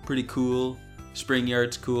pretty cool. Spring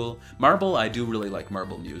Yard's cool. Marble, I do really like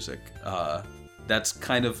Marble music. That's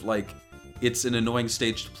kind of like, it's an annoying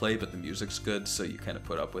stage to play, but the music's good, so you kind of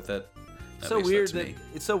put up with it. It's so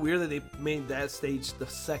weird that they made that stage the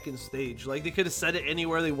second stage. Like, they could have said it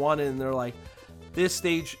anywhere they wanted, and they're like, this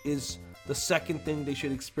stage is the second thing they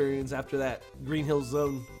should experience after that Green Hill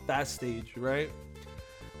Zone fast stage, right?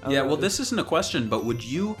 Yeah, well, this isn't a question, but would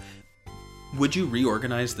you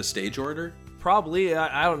reorganize the stage order? Probably.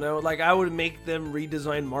 I don't know. Like, I would make them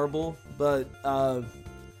redesign Marble, but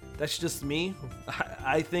that's just me.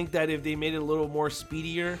 I think that if they made it a little more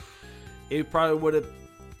speedier, it probably would have...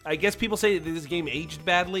 I guess people say that this game aged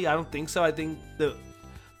badly. I don't think so. I think the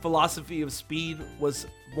philosophy of speed was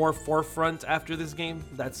more forefront after this game.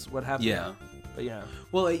 That's what happened. Yeah. But yeah.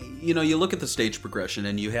 Well, you look at the stage progression,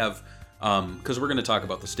 and you have... because we're going to talk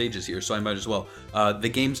about the stages here, so I might as well. The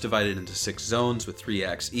game's divided into 6 zones with 3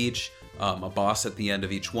 acts each, a boss at the end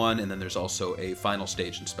of each one, and then there's also a final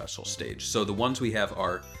stage and special stage. So the ones we have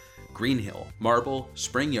are Green Hill, Marble,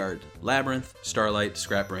 Spring Yard, Labyrinth, Starlight,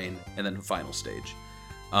 Scrap Brain, and then the final stage.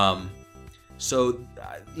 So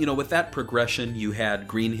with that progression, you had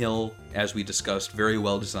Green Hill, as we discussed, very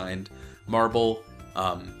well designed. Marble,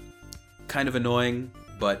 kind of annoying,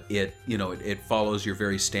 but it follows your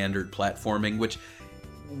very standard platforming, which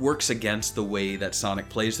works against the way that Sonic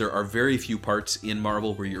plays. There are very few parts in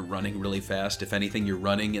Marble where you're running really fast. If anything, you're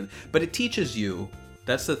running, but it teaches you.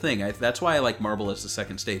 That's the thing. That's why I like Marble as the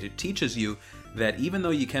second stage. It teaches you that even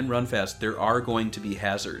though you can run fast, there are going to be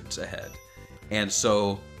hazards ahead. And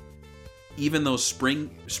so, even though Spring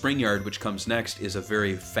Yard, which comes next, is a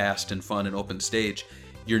very fast and fun and open stage,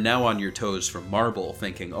 you're now on your toes from Marble,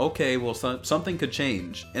 thinking, okay, well, something could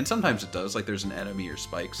change. And sometimes it does, like there's an enemy or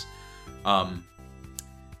spikes. I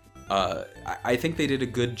think they did a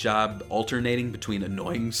good job alternating between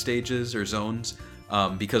annoying stages or zones,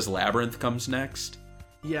 because Labyrinth comes next.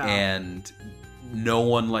 Yeah. And no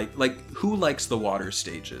one who likes the water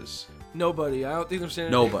stages? Nobody. I don't think there's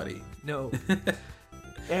any... Nobody. No.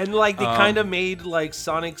 And they kind of made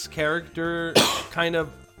Sonic's character kind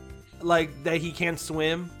of that he can't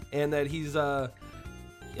swim, and that he's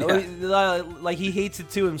he hates it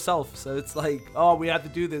to himself. So it's like, oh, we have to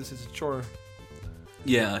do this. It's a chore.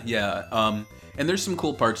 Yeah. And there's some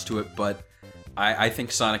cool parts to it, but I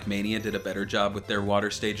think Sonic Mania did a better job with their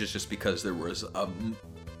water stages, just because there was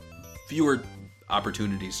fewer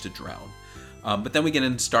opportunities to drown. But then we get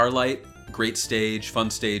into Starlight. Great stage, fun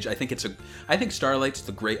stage. I think Starlight's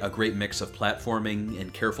a great mix of platforming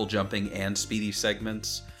and careful jumping and speedy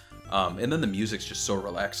segments. And then the music's just so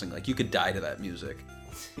relaxing. Like, you could die to that music,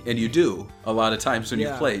 and you do a lot of times when you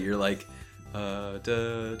play. You're like, da,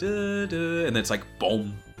 da, da, and then it's like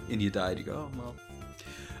boom, and you died. You go, oh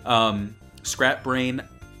well. Scrap Brain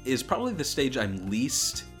is probably the stage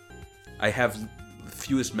I have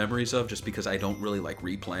fewest memories of, just because I don't really like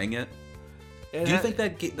replaying it. Do you think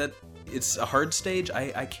that it's a hard stage?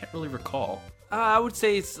 I can't really recall. I would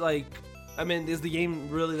say it's is the game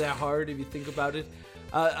really that hard if you think about it?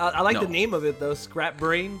 I like No. the name of it though, Scrap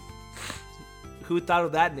Brain. Who thought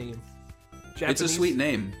of that name? It's a sweet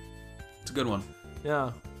name. It's a good one.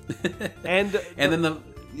 Yeah. And And then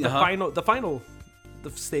the final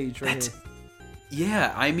stage right here.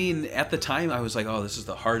 Yeah, I mean, at the time I was like, oh, this is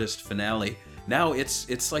the hardest finale. Now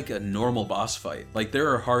it's like a normal boss fight. Like there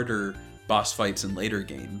are harder boss fights in later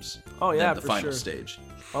games. Oh yeah, than the for final sure. stage.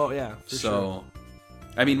 Oh yeah, for sure. So,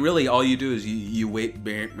 I mean, really, all you do is you wait,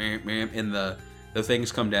 and the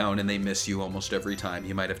things come down and they miss you almost every time.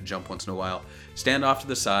 You might have to jump once in a while, stand off to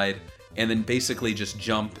the side, and then basically just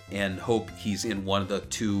jump and hope he's in one of the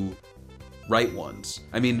two right ones.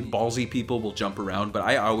 I mean, ballsy people will jump around, but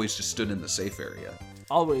I always just stood in the safe area.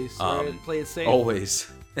 Always right? Play it safe.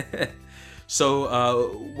 Always.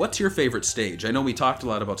 So, what's your favorite stage? I know we talked a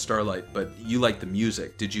lot about Starlight, but you like the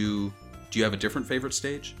music. Do you have a different favorite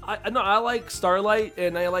stage? I like Starlight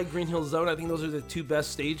and I like Green Hill Zone. I think those are the two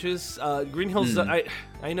best stages. Green Hill Zone,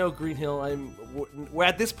 I know Green Hill. We're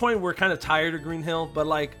at this point we're kind of tired of Green Hill, but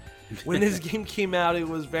like when this game came out, it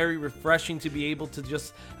was very refreshing to be able to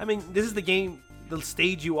just. I mean, this is the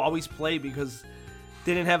stage you always play because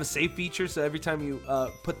they didn't have a save feature, so every time you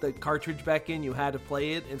put the cartridge back in, you had to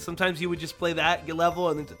play it. And sometimes you would just play that level,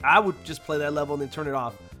 and then I would just play that level and then turn it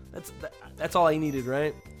off. That's all I needed,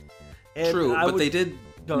 right? And True, but they did.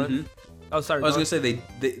 Go ahead. Oh, sorry. I was gonna say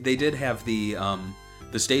they did have the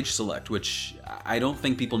stage select, which I don't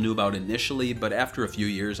think people knew about initially, but after a few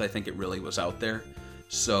years, I think it really was out there.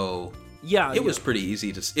 So yeah, it was pretty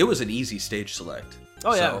easy to. It was an easy stage select.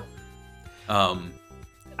 Oh yeah. So,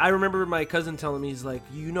 I remember my cousin telling me, he's like,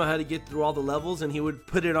 you know how to get through all the levels, and he would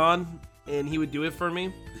put it on and he would do it for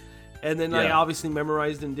me. And then I obviously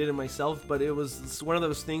memorized and did it myself, but it's one of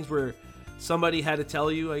those things where somebody had to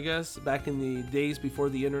tell you, I guess, back in the days before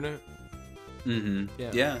the internet. Mm-hmm.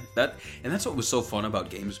 Yeah. That's what was so fun about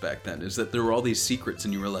games back then, is that there were all these secrets,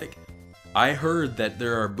 and you were like, I heard that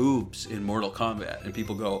there are boobs in Mortal Kombat, and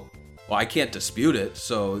people go, well, I can't dispute it.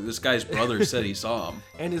 So this guy's brother said he saw him,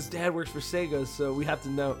 and his dad works for Sega, so we have to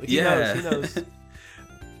know. He knows.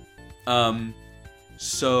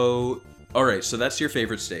 So, all right. So that's your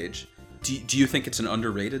favorite stage. Do you think it's an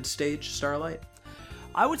underrated stage, Starlight?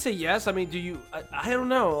 I would say yes. I mean, I don't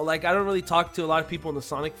know. Like, I don't really talk to a lot of people in the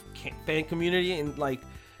Sonic fan community, and like,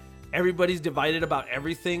 everybody's divided about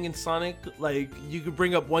everything in Sonic. Like, you could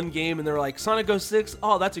bring up one game, and they're like, Sonic 06,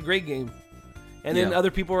 oh, that's a great game. And then other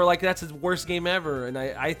people are like, that's the worst game ever. And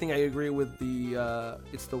I think I agree with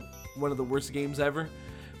it's one of the worst games ever.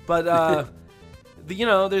 But,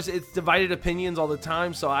 it's divided opinions all the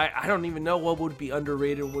time. So I don't even know what would be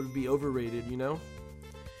underrated and what would be overrated, you know?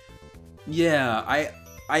 Yeah,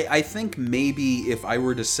 I think maybe if I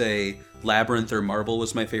were to say Labyrinth or Marble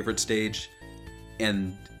was my favorite stage,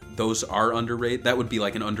 and those are underrated, that would be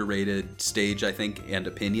like an underrated stage, I think, and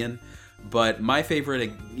opinion. But my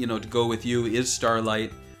favorite, to go with you, is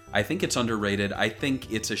Starlight. I think it's underrated. I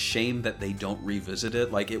think it's a shame that they don't revisit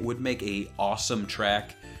it. Like, it would make a awesome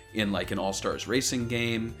track in like an All-Stars racing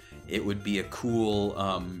game. It would be a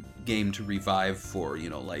cool game to revive for,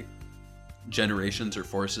 like Generations or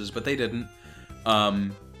Forces, but they didn't.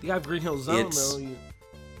 You got Green Hill Zone, though.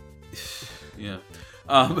 Yeah.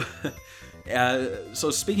 So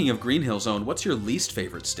speaking of Green Hill Zone, what's your least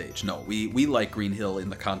favorite stage? No, we like Green Hill in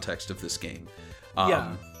the context of this game.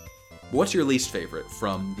 What's your least favorite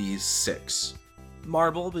from these 6?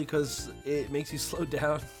 Marble, because it makes you slow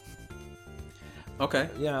down. Okay.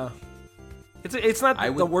 Yeah. It's not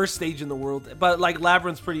the worst stage in the world, but like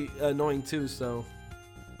Labyrinth's pretty annoying too, so.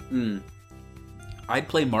 I'd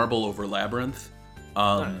play Marble over Labyrinth.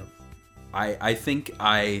 I think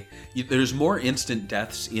there's more instant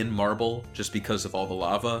deaths in Marble just because of all the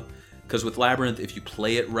lava. Because with Labyrinth, if you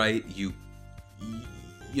play it right, you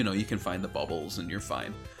can find the bubbles and you're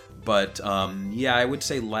fine. But I would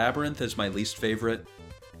say Labyrinth is my least favorite.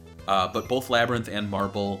 But both Labyrinth and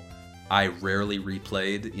Marble, I rarely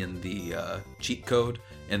replayed in the cheat code.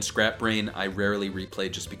 And Scrap Brain, I rarely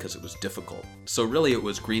replayed just because it was difficult. So really, it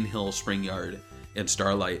was Green Hill, Spring Yard, and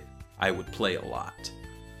Starlight I would play a lot.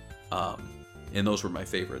 And those were my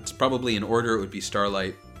favorites. Probably in order, it would be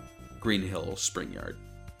Starlight, Green Hill, Spring Yard.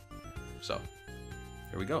 So,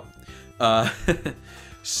 there we go.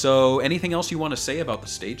 So, anything else you want to say about the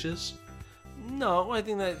stages? No, I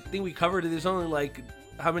think we covered it. There's only like,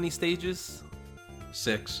 how many stages?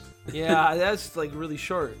 6. Yeah, that's like really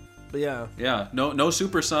short. But yeah. Yeah, no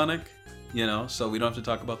Supersonic, so we don't have to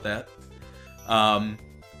talk about that.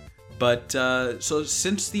 So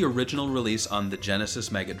since the original release on the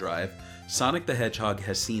Genesis Mega Drive, Sonic the Hedgehog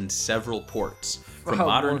has seen several ports, from Oh,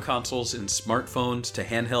 modern boy. consoles and smartphones to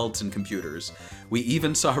handhelds and computers. We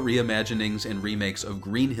even saw reimaginings and remakes of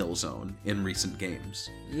Green Hill Zone in recent games.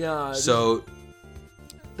 Yeah. So,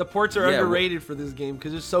 the ports are yeah, underrated for this game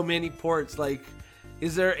because there's so many ports. Like,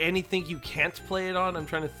 is there anything you can't play it on? I'm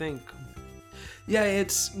trying to think. yeah,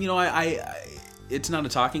 it's, you know, I it's not a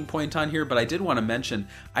talking point on here, but I did want to mention,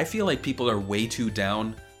 I feel like people are way too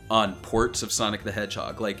down on ports of Sonic the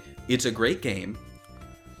Hedgehog. Like, it's a great game.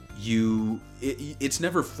 It's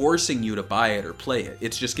never forcing you to buy it or play it.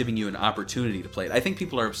 It's just giving you an opportunity to play it. I think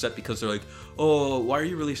people are upset because they're like, oh, why are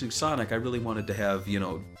you releasing Sonic? I really wanted to have, you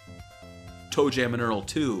know, Toe Jam and Earl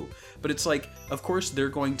 2. But it's like, of course they're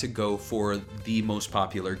going to go for the most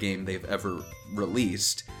popular game they've ever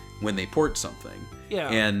released when they port something. Yeah.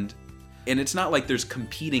 And it's not like there's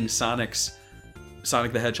competing Sonic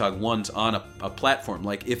the Hedgehog 1s on a platform.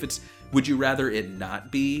 Like, if it's, would you rather it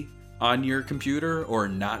not be on your computer or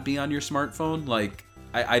not be on your smartphone? Like,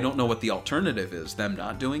 I don't know what the alternative is, them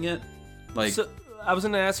not doing it. Like, So I was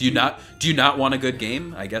gonna ask do you not want a good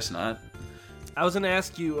game? I guess not. I was gonna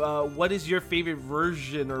ask you, what is your favorite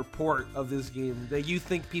version or port of this game that you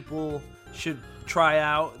think people should try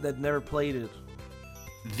out that never played it?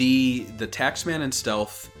 The Taxman and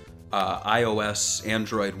Stealth iOS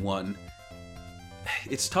Android one,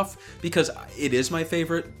 it's tough because it is my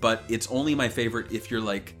favorite, but it's only my favorite if you're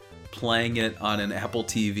like playing it on an Apple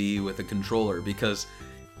TV with a controller, because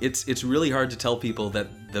it's really hard to tell people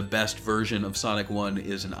that the best version of Sonic 1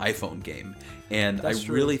 is an iPhone game. And That's I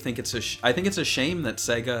true. really think it's a shame that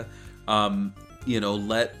Sega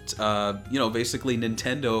let basically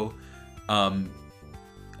Nintendo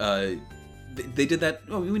they did that.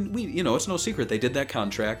 Oh, we it's no secret they did that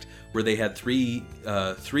contract where they had three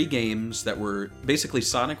games that were basically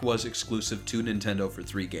Sonic was exclusive to Nintendo for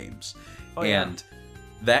 3 games, Oh, yeah. and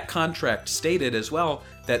that contract stated as well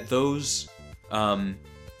that those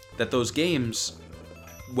games,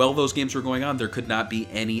 while those games were going on, there could not be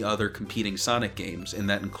any other competing Sonic games, and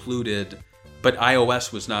that included. But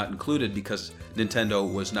iOS was not included because Nintendo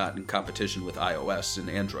was not in competition with iOS and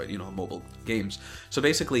Android, mobile games. So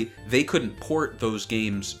basically, they couldn't port those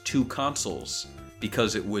games to consoles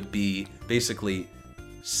because it would be basically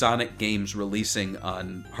Sonic games releasing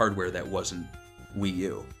on hardware that wasn't Wii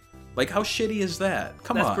U. Like, how shitty is that?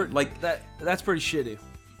 Come on, That's pretty shitty.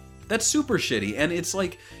 that's super shitty. And it's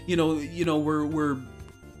like, we're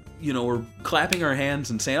clapping our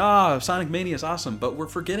hands and saying, Sonic Mania is awesome, but we're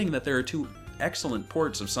forgetting that there are 2 excellent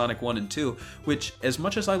ports of Sonic 1 and 2, which, as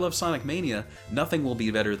much as I love Sonic Mania, nothing will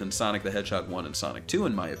be better than Sonic the Hedgehog 1 and Sonic 2,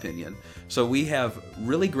 in my opinion. So we have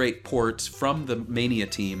really great ports from the Mania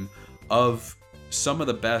team of some of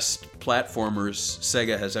the best platformers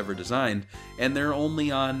Sega has ever designed, and they're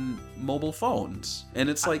only on mobile phones. And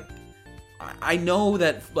it's like, I know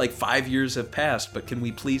that like 5 years have passed, but can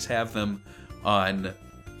we please have them on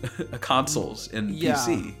consoles and Yeah.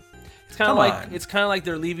 PC? It's kind of Come like on. it's kind of like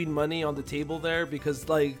they're leaving money on the table there because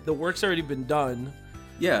like the work's already been done.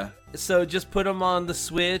 Yeah. So just put them on the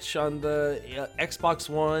Switch, on the Xbox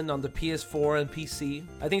One, on the PS4 and PC.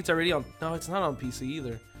 I think it's already on. No, it's not on PC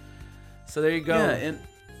either. So there you go. Yeah, and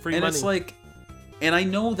Free and money. it's like, and I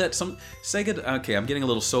know that some Sega. Okay, I'm getting a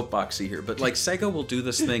little soapboxy here, but like Sega will do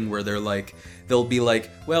this thing where they'll be like,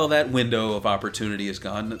 well, that window of opportunity is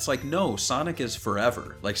gone. And it's like, no, Sonic is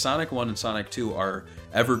forever. Like Sonic 1 and Sonic 2 are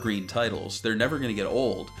evergreen titles. They're never going to get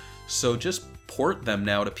old. So just port them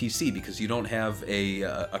now to PC because you don't have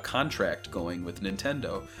a contract going with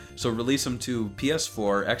Nintendo. So release them to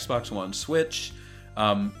PS4, Xbox One, Switch.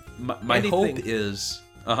 My hope Anything. is,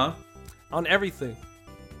 on everything.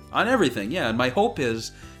 on everything, yeah. And my hope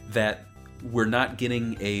is that we're not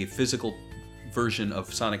getting a physical version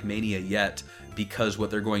of Sonic Mania yet, because what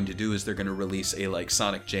they're going to do is they're going to release a like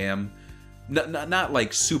Sonic Jam. Not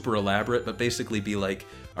like super elaborate, but basically be like,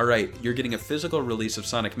 all right, you're getting a physical release of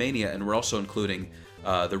Sonic Mania, and we're also including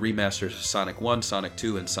the remasters of Sonic 1, Sonic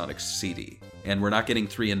 2, and Sonic CD. And we're not getting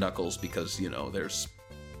 3 and Knuckles because, there's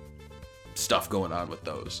stuff going on with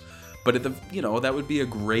those. But that would be a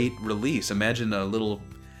great release. Imagine a little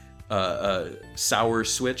sour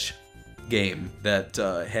Switch game that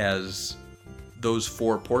has those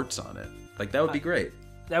 4 ports on it. Like, that would be great.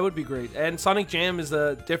 That would be great. And Sonic Jam is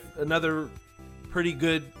another pretty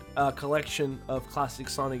good collection of classic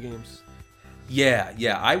Sonic games.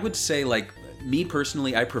 Yeah. I would say, like, me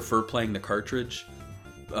personally, I prefer playing the cartridge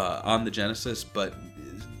on the Genesis, but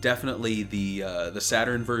definitely the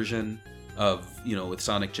Saturn version of, with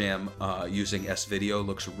Sonic Jam using S-Video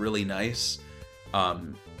looks really nice.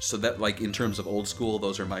 So that, like, in terms of old school,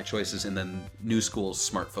 those are my choices, and then new school's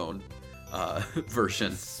smartphone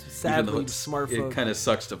version. Sadly, smart it folk. kind of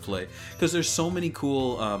sucks to play because there's so many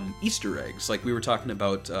cool Easter eggs. Like we were talking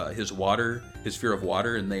about his fear of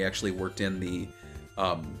water, and they actually worked in the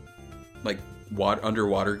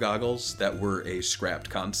underwater goggles that were a scrapped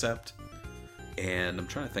concept. And I'm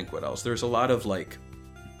trying to think what else. There's a lot of like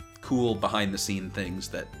cool behind the scene things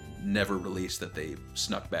that never released that they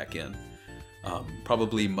snuck back in.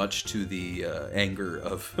 Probably much to the anger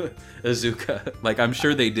of Azuka. Like I'm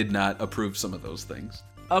sure they did not approve some of those things.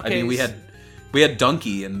 Okay. I mean, we had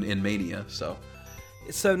Donkey in Mania, so.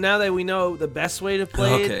 So now that we know the best way to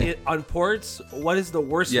play Okay. it on ports, what is the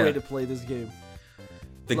worst Yeah. way to play this game?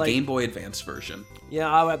 The Like- Game Boy Advance version. Yeah,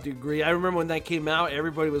 I'll have to agree. I remember when that came out,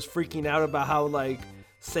 everybody was freaking out about how like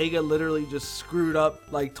Sega literally just screwed up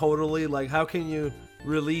like totally. Like, how can you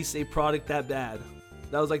release a product that bad?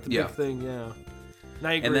 That was like the Yeah. big thing. Yeah. And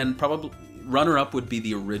I agree. And then probably runner-up would be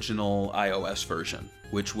the original iOS version,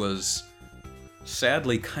 which was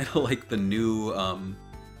sadly kind of like the new. I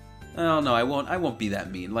don't know. I won't be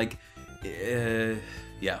that mean. Like, yeah,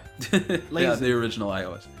 yeah, the original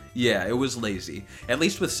iOS. Yeah, it was lazy. At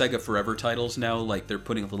least with Sega Forever titles now, like they're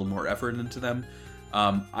putting a little more effort into them.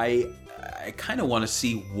 I kind of want to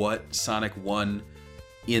see what Sonic 1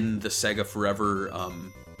 in the Sega Forever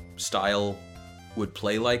style would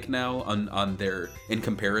play like now on their, and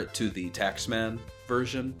compare it to the Taxman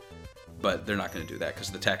version. But they're not going to do that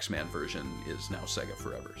because the Taxman version is now Sega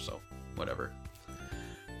Forever. So whatever.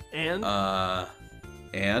 And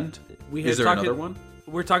Is there another one?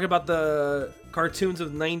 We're talking about the cartoons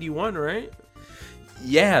of '91, right?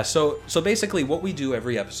 Yeah, so basically what we do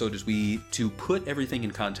every episode is to put everything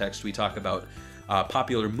in context, we talk about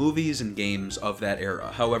popular movies and games of that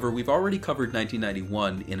era. However, we've already covered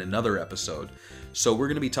 1991 in another episode, so we're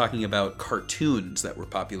going to be talking about cartoons that were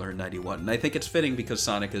popular in 91. And I think it's fitting because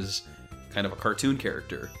Sonic is kind of a cartoon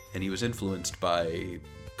character, and he was influenced by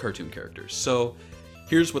cartoon characters. So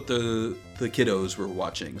here's what the kiddos were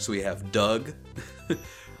watching. So we have Doug,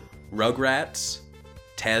 Rugrats,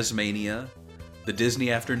 Tasmania, the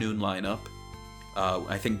Disney Afternoon lineup.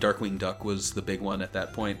 I think Darkwing Duck was the big one at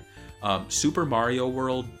that point. Super Mario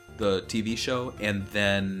World, the TV show, and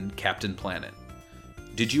then Captain Planet.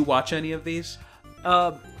 Did you watch any of these?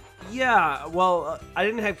 Yeah. Well, I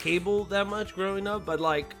didn't have cable that much growing up, but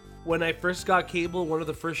like when I first got cable, one of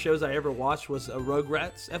the first shows I ever watched was a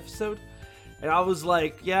Rugrats episode. And I was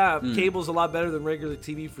like, yeah, cable's a lot better than regular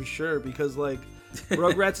TV for sure, because like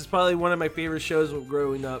Rugrats is probably one of my favorite shows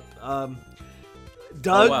growing up.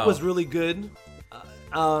 Doug was really good.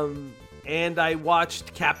 And I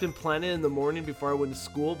watched Captain Planet in the morning before I went to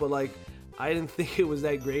school, but like I didn't think it was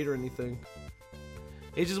that great or anything.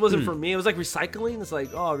 It just wasn't for me. It was like recycling. It's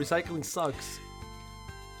like, oh, recycling sucks.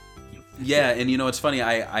 Yeah, and you know, it's funny,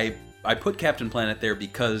 I put Captain Planet there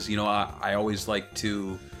because, you know, I always like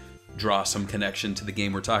to draw some connection to the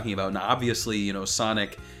game we're talking about. Now, obviously, you know,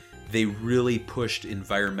 Sonic, they really pushed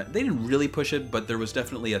environment. They didn't really push it, but there was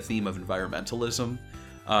definitely a theme of environmentalism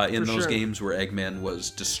in those games where Eggman was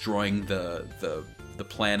destroying the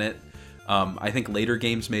planet. I think later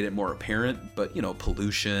games made it more apparent, but, you know,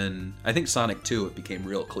 pollution. I think Sonic 2, it became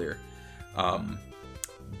real clear.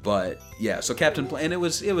 But yeah, so Captain Planet, and it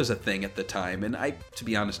was a thing at the time, and to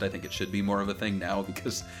be honest, I think it should be more of a thing now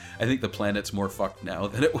because I think the planet's more fucked now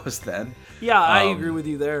than it was then. Yeah, I agree with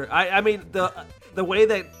you there. I mean the way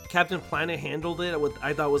that Captain Planet handled it,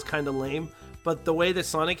 I thought was kind of lame, but the way that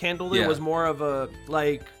Sonic handled it was more of a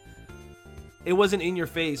like, it wasn't in your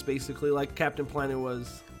face basically like Captain Planet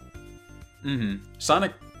was.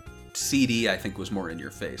 Sonic CD, I think, was more in your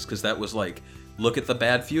face because that was like, look at the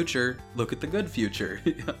bad future, look at the good future.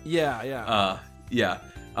 Yeah.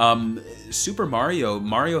 Super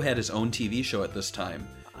Mario had his own TV show at this time.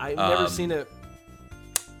 I've never seen it.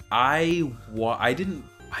 I didn't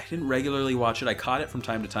regularly watch it. I caught it from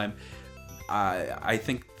time to time. I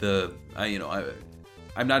think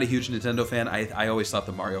I'm not a huge Nintendo fan. I always thought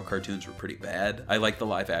the Mario cartoons were pretty bad. I like the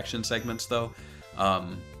live action segments though.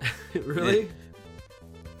 Really?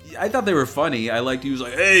 I thought they were funny. I liked he was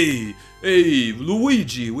like, hey,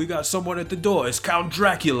 Luigi, we got someone at the door. It's Count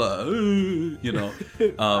Dracula. You know.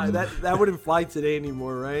 That wouldn't fly today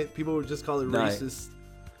anymore, right? People would just call it racist.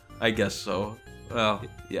 I guess so. Well,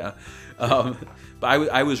 yeah. But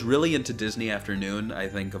I was really into Disney Afternoon, I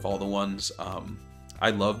think, of all the ones.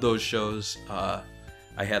 I love those shows. I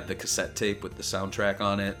had the cassette tape with the soundtrack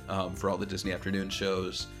on it for all the Disney Afternoon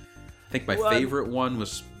shows. I think my favorite one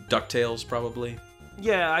was DuckTales, probably.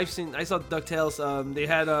 Yeah, I saw DuckTales. They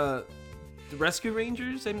had the Rescue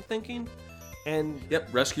Rangers, I'm thinking, and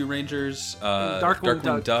Rescue Rangers,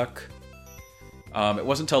 Darkwing Duck. It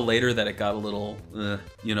wasn't until later that it got a little,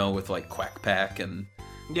 with like Quack Pack and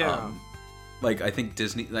like I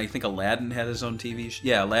think Aladdin had his own TV show.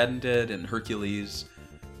 Yeah, Aladdin did, and Hercules.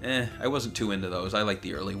 I wasn't too into those. I like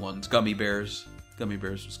the early ones. Gummy Bears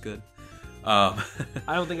was good. I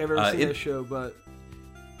don't think I've ever seen that show, but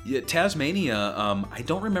yeah, Tasmania. I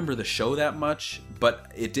don't remember the show that much,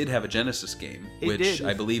 but it did have a Genesis game, which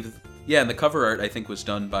I believe. Yeah, and the cover art I think was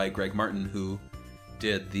done by Greg Martin, who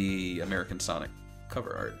did the American Sonic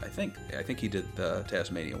cover art. I think he did the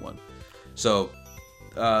Tasmania one. So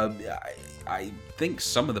I think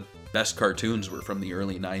some of the best cartoons were from the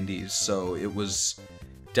early 90s, so it was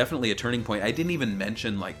definitely a turning point. I didn't even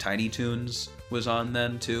mention like Tiny Toons was on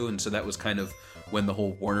then too, and so that was kind of when the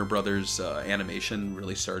whole Warner Brothers animation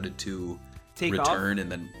really started to take return off.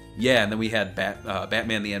 And then we had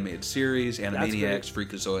Batman the Animated Series, Animaniacs,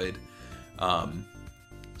 Freakazoid.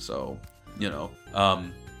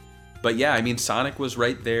 But yeah, I mean, Sonic was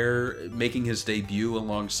right there making his debut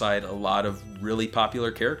alongside a lot of really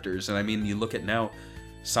popular characters. And I mean, you look at now,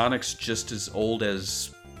 Sonic's just as old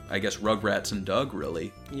as, I guess, Rugrats and Doug,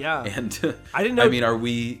 really. Yeah. And I didn't know. I mean, are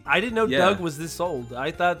we? I didn't know Doug was this old. I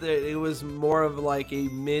thought that it was more of like a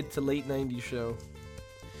mid to late 90s show.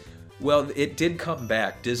 Well, it did come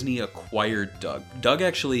back. Disney acquired Doug. Doug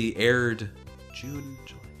actually aired June,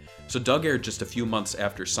 July. So Doug aired just a few months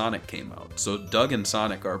after Sonic came out. So Doug and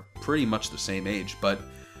Sonic are pretty much the same age, but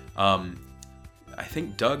I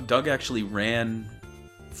think Doug actually ran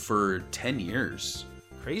for 10 years.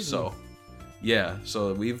 Crazy. So yeah,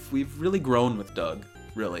 so we've really grown with Doug,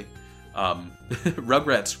 really.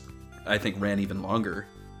 Rugrats, I think, ran even longer.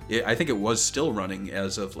 I think it was still running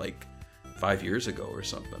as of like 5 years ago or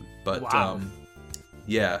something. But wow.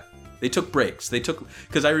 Yeah. They took breaks.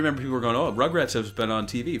 Because I remember people were going, oh, Rugrats has been on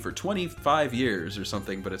TV for 25 years or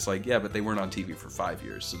something. But it's like, yeah, but they weren't on TV for 5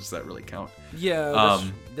 years. So does that really count? Yeah,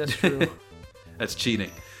 that's true. That's cheating.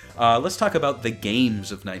 Let's talk about the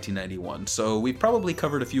games of 1991. So we've probably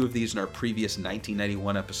covered a few of these in our previous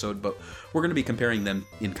 1991 episode, but we're going to be comparing them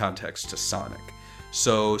in context to Sonic.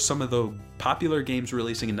 So some of the popular games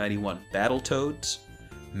releasing in 91, Battletoads,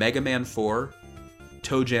 Mega Man 4,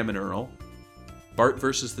 ToeJam and Earl, Bart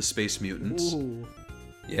vs. the Space Mutants. Ooh.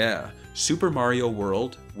 Yeah. Super Mario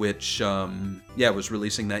World, which, was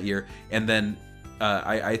releasing that year. And then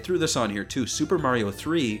I threw this on here too. Super Mario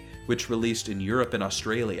 3, which released in Europe and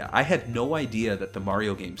Australia. I had no idea that the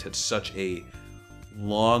Mario games had such a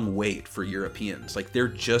long wait for Europeans. Like, they're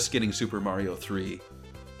just getting Super Mario 3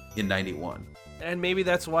 in 91. And maybe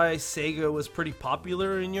that's why Sega was pretty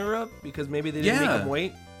popular in Europe, because maybe they didn't make them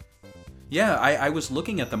wait. Yeah, I was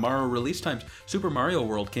looking at the Mario release times. Super Mario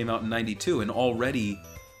World came out in 92, and already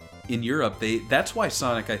in Europe, that's why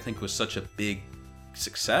Sonic, I think, was such a big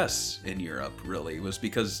success in Europe, really, was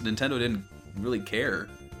because Nintendo didn't really care.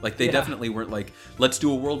 Like, they definitely weren't like, let's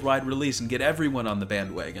do a worldwide release and get everyone on the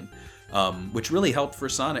bandwagon, which really helped for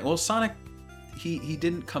Sonic. Well, Sonic, he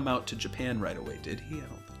didn't come out to Japan right away, did he? I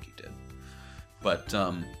don't think he did. But,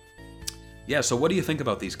 yeah, so what do you think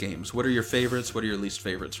about these games? What are your favorites? What are your least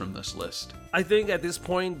favorites from this list? I think at this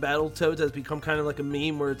point, Battletoads has become kind of like a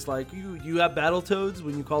meme where it's like, you have Battletoads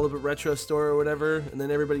when you call up a retro store or whatever, and then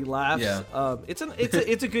everybody laughs. Yeah.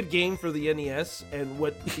 It's a good game for the NES and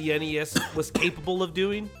what the NES was capable of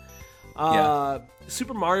doing.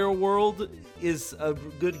 Super Mario World is a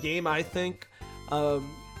good game, I think.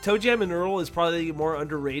 ToeJam and Earl is probably more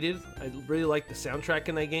underrated. I really like the soundtrack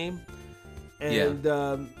in that game.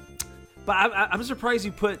 And but I'm surprised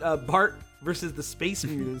you put Bart versus the Space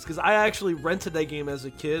Mutants, because I actually rented that game as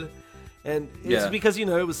a kid, and it's because it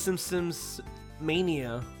was Simpsons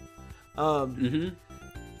Mania, and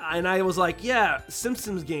I was like, yeah,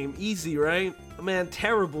 Simpsons game, easy, right? Man,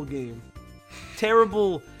 terrible game,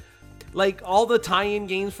 terrible. Like, all the tie-in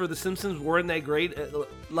games for the Simpsons weren't that great.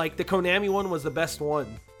 Like, the Konami one was the best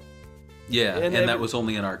one. Yeah, and that was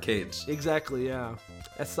only in arcades. Exactly, yeah.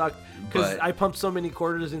 That sucked, because I pumped so many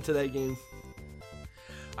quarters into that game.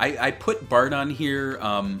 I put Bart on here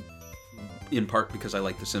in part because I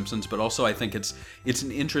like The Simpsons, but also I think it's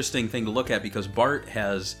an interesting thing to look at, because Bart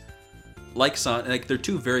has, like Sonic, like, they're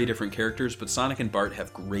two very different characters, but Sonic and Bart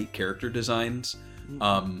have great character designs.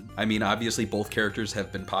 I mean, obviously both characters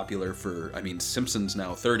have been popular for, Simpsons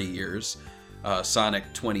now 30 years, Sonic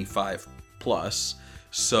 25 plus.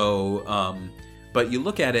 So, but you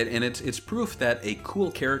look at it, and it's proof that a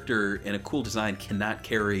cool character and a cool design cannot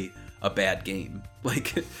carry a bad game.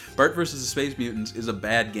 Like, Bart vs. the Space Mutants is a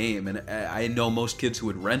bad game, and I know most kids who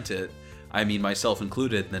would rent it, myself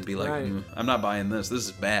included, and then be like, I'm not buying this. This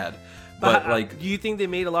is bad. But like, do you think they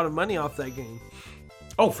made a lot of money off that game?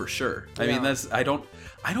 Oh, for sure. I mean, I don't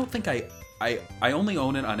think I I only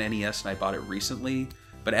own it on NES and I bought it recently.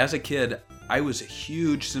 But as a kid, I was a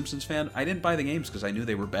huge Simpsons fan. I didn't buy the games because I knew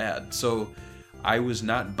they were bad. So I was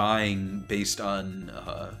not buying based on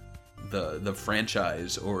the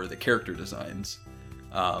franchise or the character designs.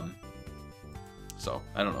 So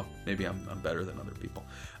I don't know. Maybe I'm better than other people.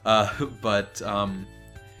 But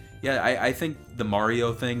I think the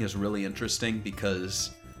Mario thing is really interesting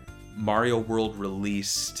because Mario World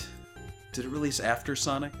released... Did it release after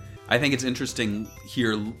Sonic? I think it's interesting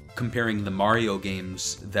here comparing the Mario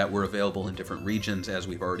games that were available in different regions, as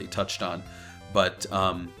we've already touched on. But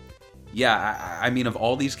I mean, of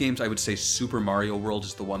all these games, I would say Super Mario World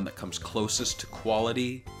is the one that comes closest to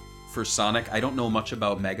quality for Sonic. I don't know much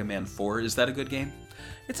about Mega Man 4. Is that a good game?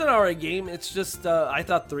 It's an alright game. It's just I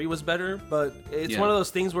thought 3 was better, but it's one of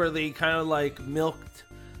those things where they kind of like milked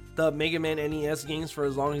the Mega Man NES games for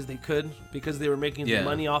as long as they could because they were making the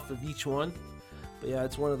money off of each one. But yeah,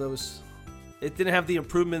 it's one of those. It didn't have the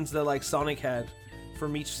improvements that like Sonic had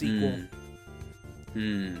from each sequel.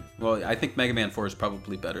 Well, I think Mega Man 4 is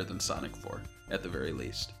probably better than Sonic 4 at the very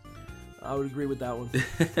least. I would agree with that one.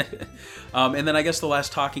 And then I guess the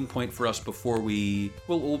last talking point for us before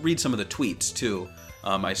we'll read some of the tweets too.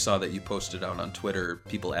 I saw that you posted out on Twitter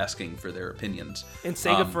people asking for their opinions. And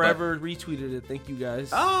Sega Forever retweeted it. Thank you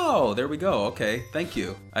guys. Oh, there we go. Okay, thank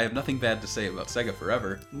you. I have nothing bad to say about Sega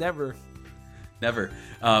Forever. Never.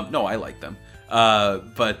 No, I like them.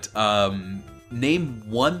 But name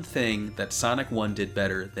one thing that Sonic 1 did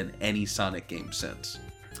better than any Sonic game since.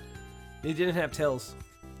 They didn't have tails.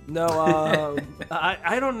 No,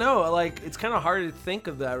 I don't know. Like, it's kind of hard to think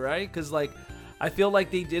of that, right? Because, like, I feel like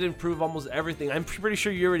they did improve almost everything. I'm pretty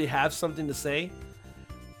sure you already have something to say.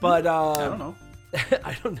 But, I don't know.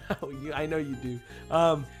 I don't know. I know you do.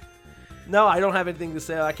 No, I don't have anything to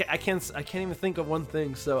say. I can't even think of one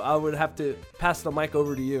thing, so I would have to pass the mic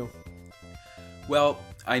over to you. Well,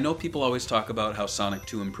 I know people always talk about how Sonic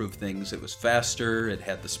 2 improved things. It was faster, it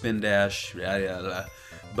had the spin dash, yada yada.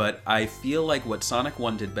 But I feel like what Sonic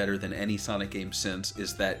 1 did better than any Sonic game since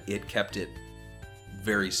is that it kept it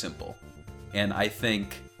very simple. And I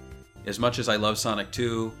think, as much as I love Sonic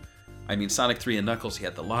 2, I mean, Sonic 3 and Knuckles, you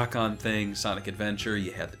had the lock-on thing. Sonic Adventure,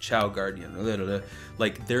 you had the Chow Guard,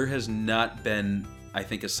 like, there has not been, I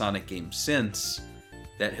think, a Sonic game since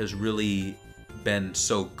that has really been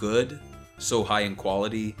so good, so high in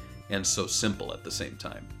quality, and so simple at the same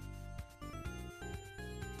time.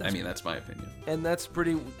 That's my opinion. And that's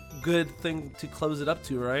pretty good thing to close it up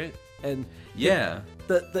to, right? And yeah.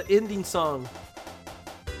 The ending song.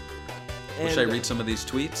 Should I read some of these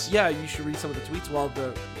tweets? Yeah, you should read some of the tweets while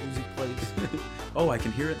the music plays. Oh, I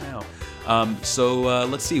can hear it now. So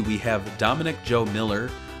let's see. We have Dominic Joe Miller,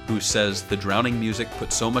 who says, the drowning music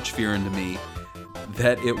put so much fear into me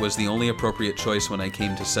that it was the only appropriate choice when I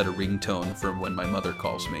came to set a ringtone for when my mother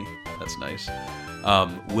calls me. That's nice.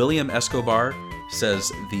 William Escobar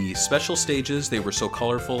says, the special stages, they were so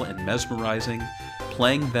colorful and mesmerizing.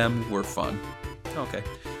 Playing them were fun. Okay.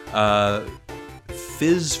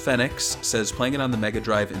 Fizz Phoenix says, playing it on the Mega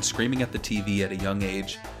Drive and screaming at the TV at a young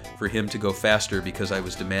age for him to go faster because I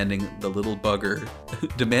was demanding the little bugger.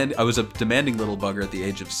 I was a demanding little bugger at the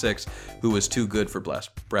age of 6 who was too good for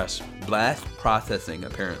blast processing,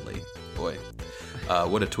 apparently. Boy,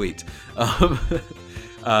 what a tweet.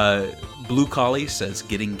 Blue Collie says,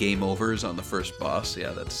 getting game overs on the first boss.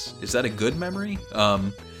 Yeah, is that a good memory? It's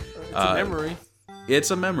a memory.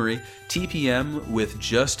 It's a memory. TPM with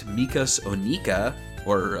just Mikas Onika,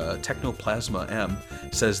 or Technoplasma M,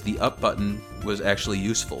 says the up button was actually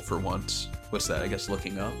useful for once. What's that? I guess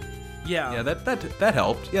looking up? Yeah. Yeah, that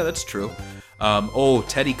helped. Yeah, that's true.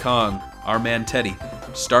 Teddy Kong, our man Teddy.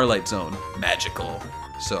 Starlight Zone, magical.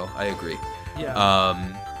 So, I agree.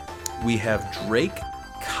 Yeah. We have Drake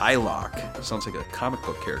Kylock. Sounds like a comic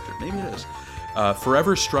book character. Maybe it is.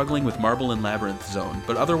 Forever struggling with Marble and Labyrinth Zone,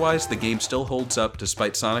 but otherwise the game still holds up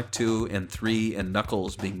despite Sonic 2 and 3 and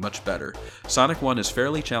Knuckles being much better. Sonic 1 is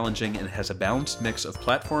fairly challenging and has a balanced mix of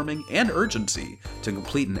platforming and urgency to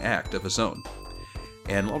complete an act of a zone.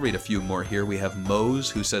 And I'll read a few more here. We have Mose,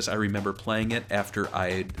 who says, I remember playing it after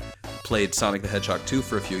I'd played Sonic the Hedgehog 2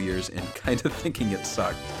 for a few years and kind of thinking it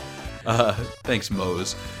sucked. Thanks,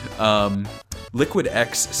 Mose. Liquid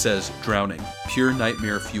X says, drowning. Pure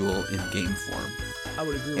nightmare fuel in game form. I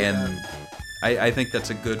would agree with that. And I think that's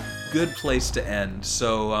a good place to end.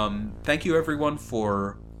 So thank you, everyone,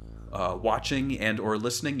 for watching and or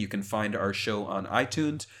listening. You can find our show on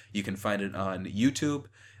iTunes. You can find it on YouTube.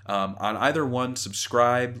 On either one,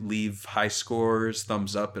 subscribe, leave high scores,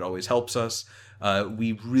 thumbs up. It always helps us.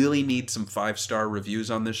 We really need some 5-star reviews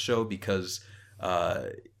on this show because,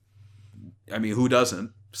 who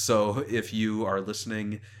doesn't? So if you are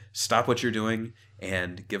listening, stop what you're doing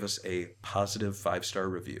and give us a positive 5-star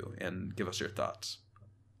review and give us your thoughts.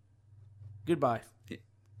 Goodbye.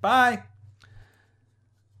 Bye.